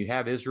Jerusalem and you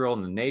have Israel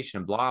and the nation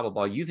and blah, blah,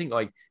 blah, you think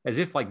like as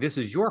if like this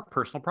is your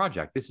personal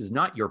project. This is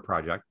not your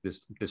project,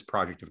 this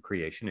project of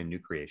creation and new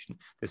creation.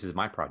 This is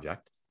my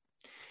project.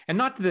 And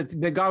not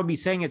that God would be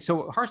saying it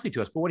so harshly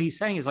to us, but what he's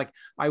saying is like,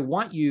 I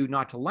want you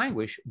not to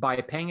languish by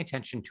paying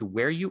attention to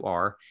where you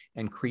are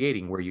and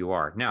creating where you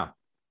are. Now,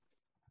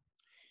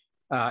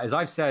 as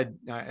I've said,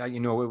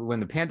 when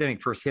the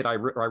pandemic first hit, I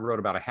wrote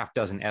about a half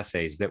dozen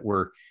essays that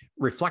were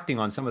reflecting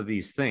on some of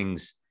these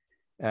things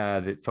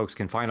that folks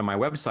can find on my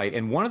website.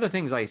 And one of the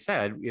things I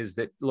said is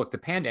that, look, the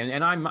pandemic,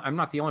 and I'm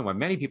not the only one,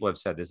 many people have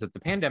said this, that the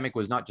pandemic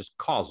was not just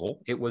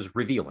causal, it was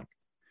revealing.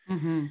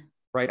 Mm-hmm.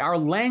 Right? Our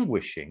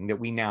languishing that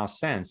we now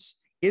sense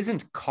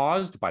isn't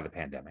caused by the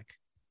pandemic.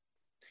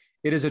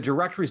 It is a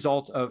direct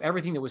result of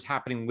everything that was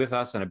happening with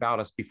us and about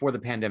us before the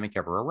pandemic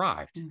ever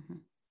arrived. Mm-hmm.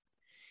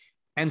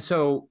 And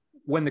so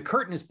when the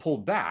curtain is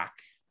pulled back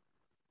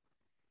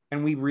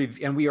and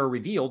we are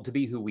revealed to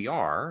be who we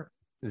are,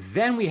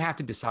 then we have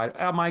to decide,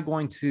 am I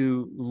going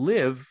to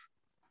live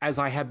as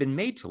I have been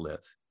made to live?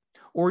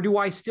 Or do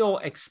I still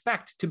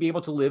expect to be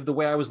able to live the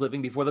way I was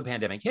living before the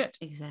pandemic hit?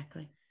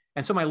 Exactly.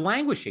 And so my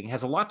languishing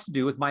has a lot to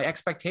do with my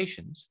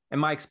expectations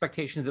and my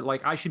expectations that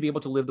like I should be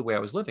able to live the way I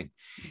was living,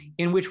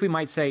 in which we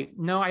might say,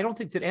 no, I don't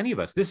think that any of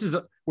us,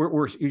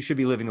 you should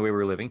be living the way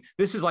we're living.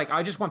 This is like,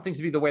 I just want things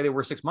to be the way they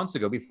were 6 months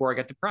ago before I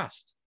got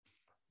depressed.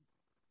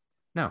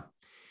 No.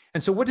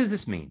 And so what does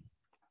this mean?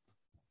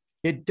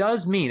 It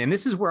does mean, and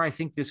this is where I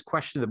think this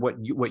question of what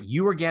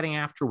you are getting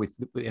after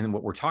and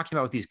what we're talking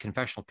about with these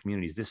confessional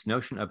communities, this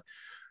notion of,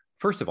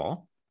 first of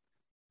all,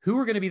 who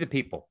are going to be the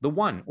people, the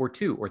one or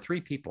two or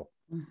three people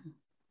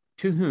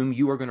to whom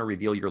you are going to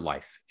reveal your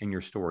life and your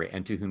story,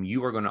 and to whom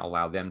you are going to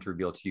allow them to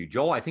reveal to you.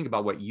 Joel, I think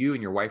about what you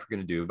and your wife are going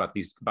to do about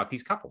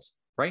these couples,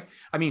 right?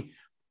 I mean,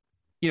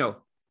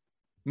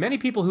 many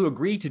people who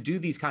agree to do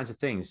these kinds of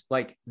things,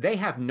 like they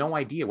have no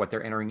idea what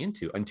they're entering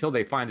into until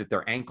they find that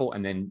their ankle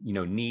and then,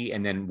 knee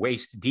and then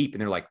waist deep. And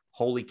they're like,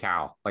 holy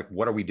cow, like,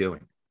 what are we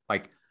doing?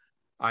 Like,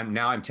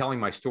 I'm telling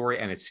my story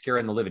and it's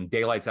scaring the living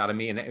daylights out of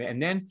me.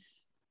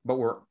 But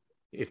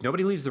if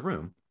nobody leaves the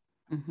room,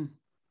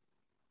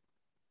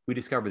 we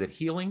discover that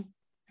healing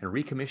and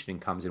recommissioning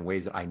comes in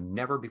ways that I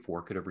never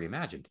before could have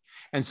reimagined.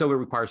 And so it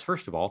requires,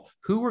 first of all,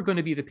 who are going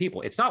to be the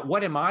people? It's not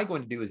what am I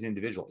going to do as an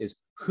individual, is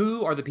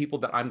who are the people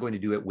that I'm going to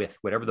do it with,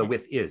 whatever the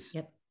with is.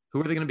 Yep.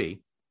 Who are they going to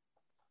be?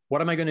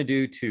 What am I going to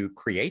do to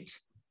create?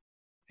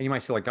 And you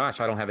might say like, gosh,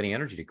 I don't have any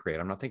energy to create.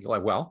 I'm not thinking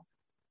like, well,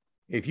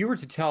 if you were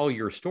to tell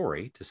your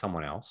story to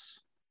someone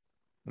else,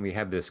 and we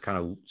have this kind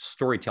of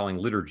storytelling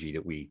liturgy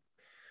that we,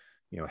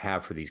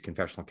 have for these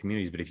confessional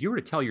communities, but if you were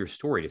to tell your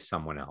story to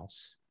someone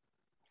else,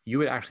 you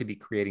would actually be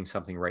creating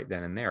something right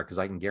then and there. Because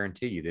I can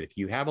guarantee you that if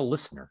you have a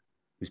listener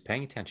who's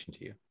paying attention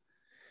to you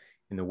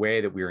in the way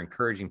that we're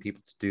encouraging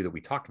people to do that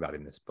we talked about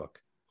in this book,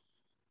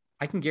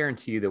 I can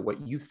guarantee you that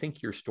what you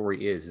think your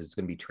story is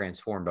going to be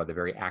transformed by the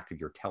very act of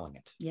your telling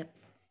it. Yep.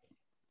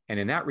 And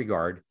in that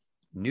regard,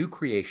 new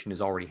creation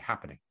is already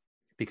happening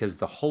because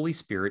the Holy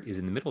Spirit is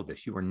in the middle of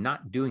this. You are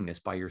not doing this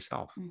by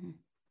yourself. Mm-hmm.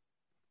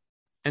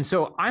 And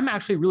so I'm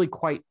actually really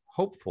quite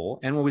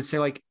hopeful, and we would say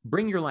like,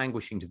 bring your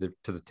languishing to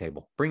the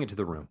table, bring it to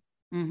the room,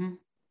 and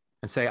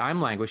say,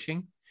 I'm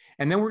languishing.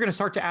 And then we're going to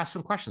start to ask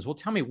some questions. Well,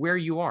 tell me where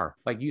you are.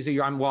 Like you say,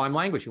 I'm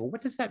languishing. Well,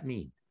 what does that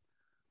mean?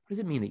 What does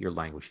it mean that you're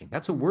languishing?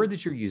 That's a word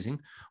that you're using.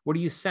 What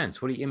do you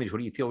sense? What do you image? What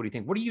do you feel? What do you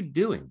think? What are you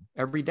doing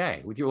every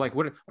day with your, like,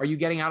 what are you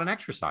getting out and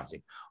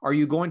exercising? Are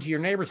you going to your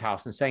neighbor's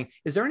house and saying,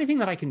 is there anything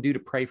that I can do to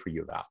pray for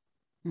you about?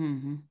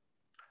 Mm-hmm.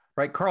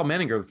 Right? Carl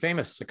Menninger, the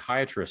famous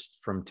psychiatrist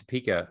from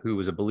Topeka, who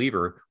was a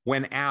believer,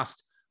 when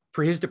asked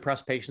for his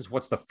depressed patients,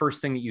 what's the first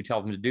thing that you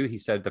tell them to do? He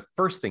said, the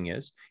first thing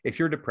is, if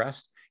you're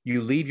depressed,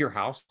 you leave your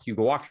house, you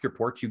go off your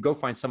porch, you go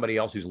find somebody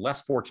else who's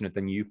less fortunate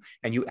than you,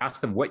 and you ask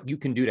them what you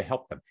can do to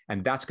help them.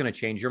 And that's going to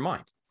change your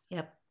mind.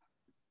 Yep.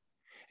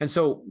 And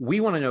so we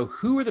want to know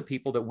who are the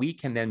people that we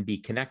can then be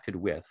connected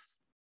with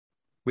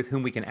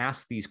whom we can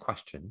ask these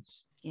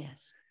questions.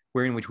 Yes.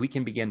 In which we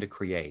can begin to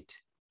create.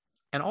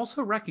 And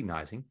also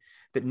recognizing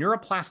that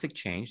neuroplastic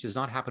change does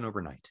not happen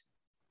overnight.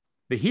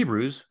 The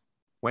Hebrews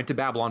went to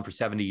Babylon for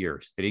 70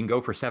 years. They didn't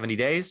go for 70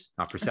 days,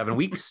 not for 7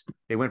 weeks.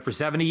 They went for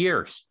 70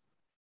 years.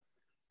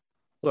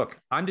 Look,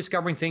 I'm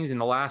discovering things in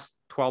the last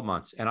 12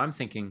 months and I'm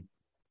thinking,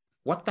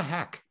 what the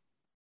heck?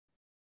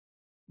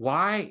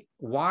 Why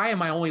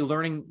am I only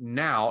learning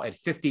now at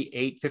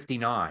 58,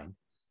 59?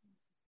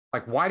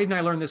 Like, why didn't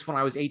I learn this when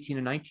I was 18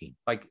 and 19?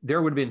 Like,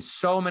 there would have been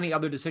so many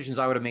other decisions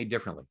I would have made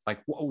differently.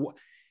 Like,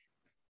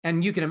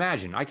 and you can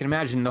imagine, I can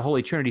imagine the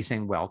Holy Trinity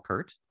saying, well,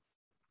 Curt,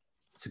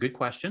 it's a good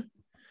question.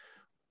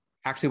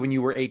 Actually, when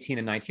you were 18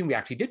 and 19, we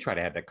actually did try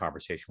to have that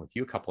conversation with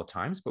you a couple of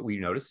times, but we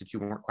noticed that you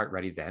weren't quite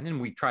ready then.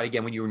 And we tried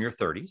again when you were in your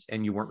 30s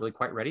and you weren't really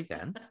quite ready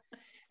then.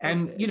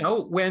 And, you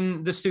know,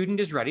 when the student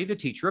is ready, the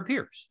teacher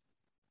appears.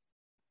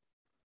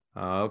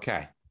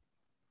 Okay.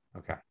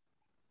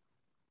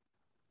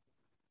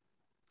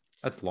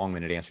 That's a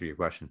long-winded answer to your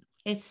question.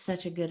 It's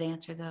such a good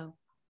answer, though.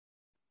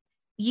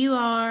 You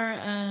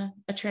are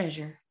a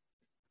treasure.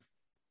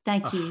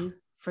 Thank you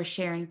for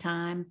sharing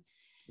time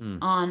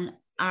on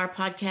our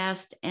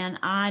podcast. And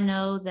I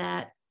know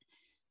that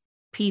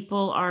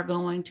people are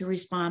going to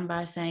respond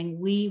by saying,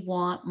 we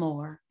want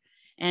more.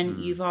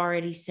 And you've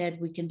already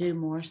said we can do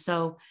more.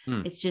 So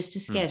it's just a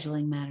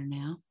scheduling matter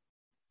now.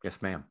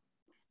 Yes, ma'am.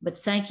 But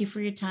thank you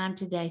for your time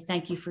today.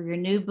 Thank you for your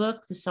new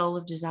book, The Soul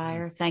of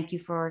Desire. Thank you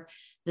for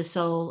The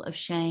Soul of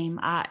Shame.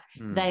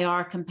 They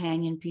are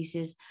companion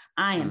pieces.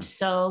 I am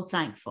so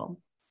thankful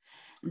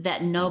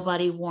that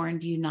nobody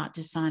warned you not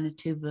to sign a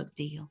 2-book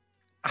deal.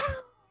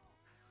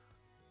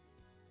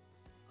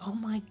 Oh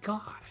my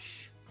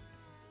gosh.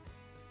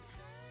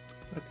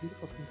 What a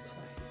beautiful thing to say.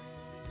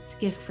 It's a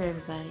gift for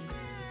everybody.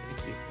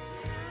 Thank you.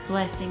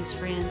 Blessings,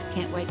 friend.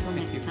 Can't wait till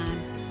next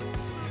time.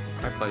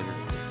 My pleasure.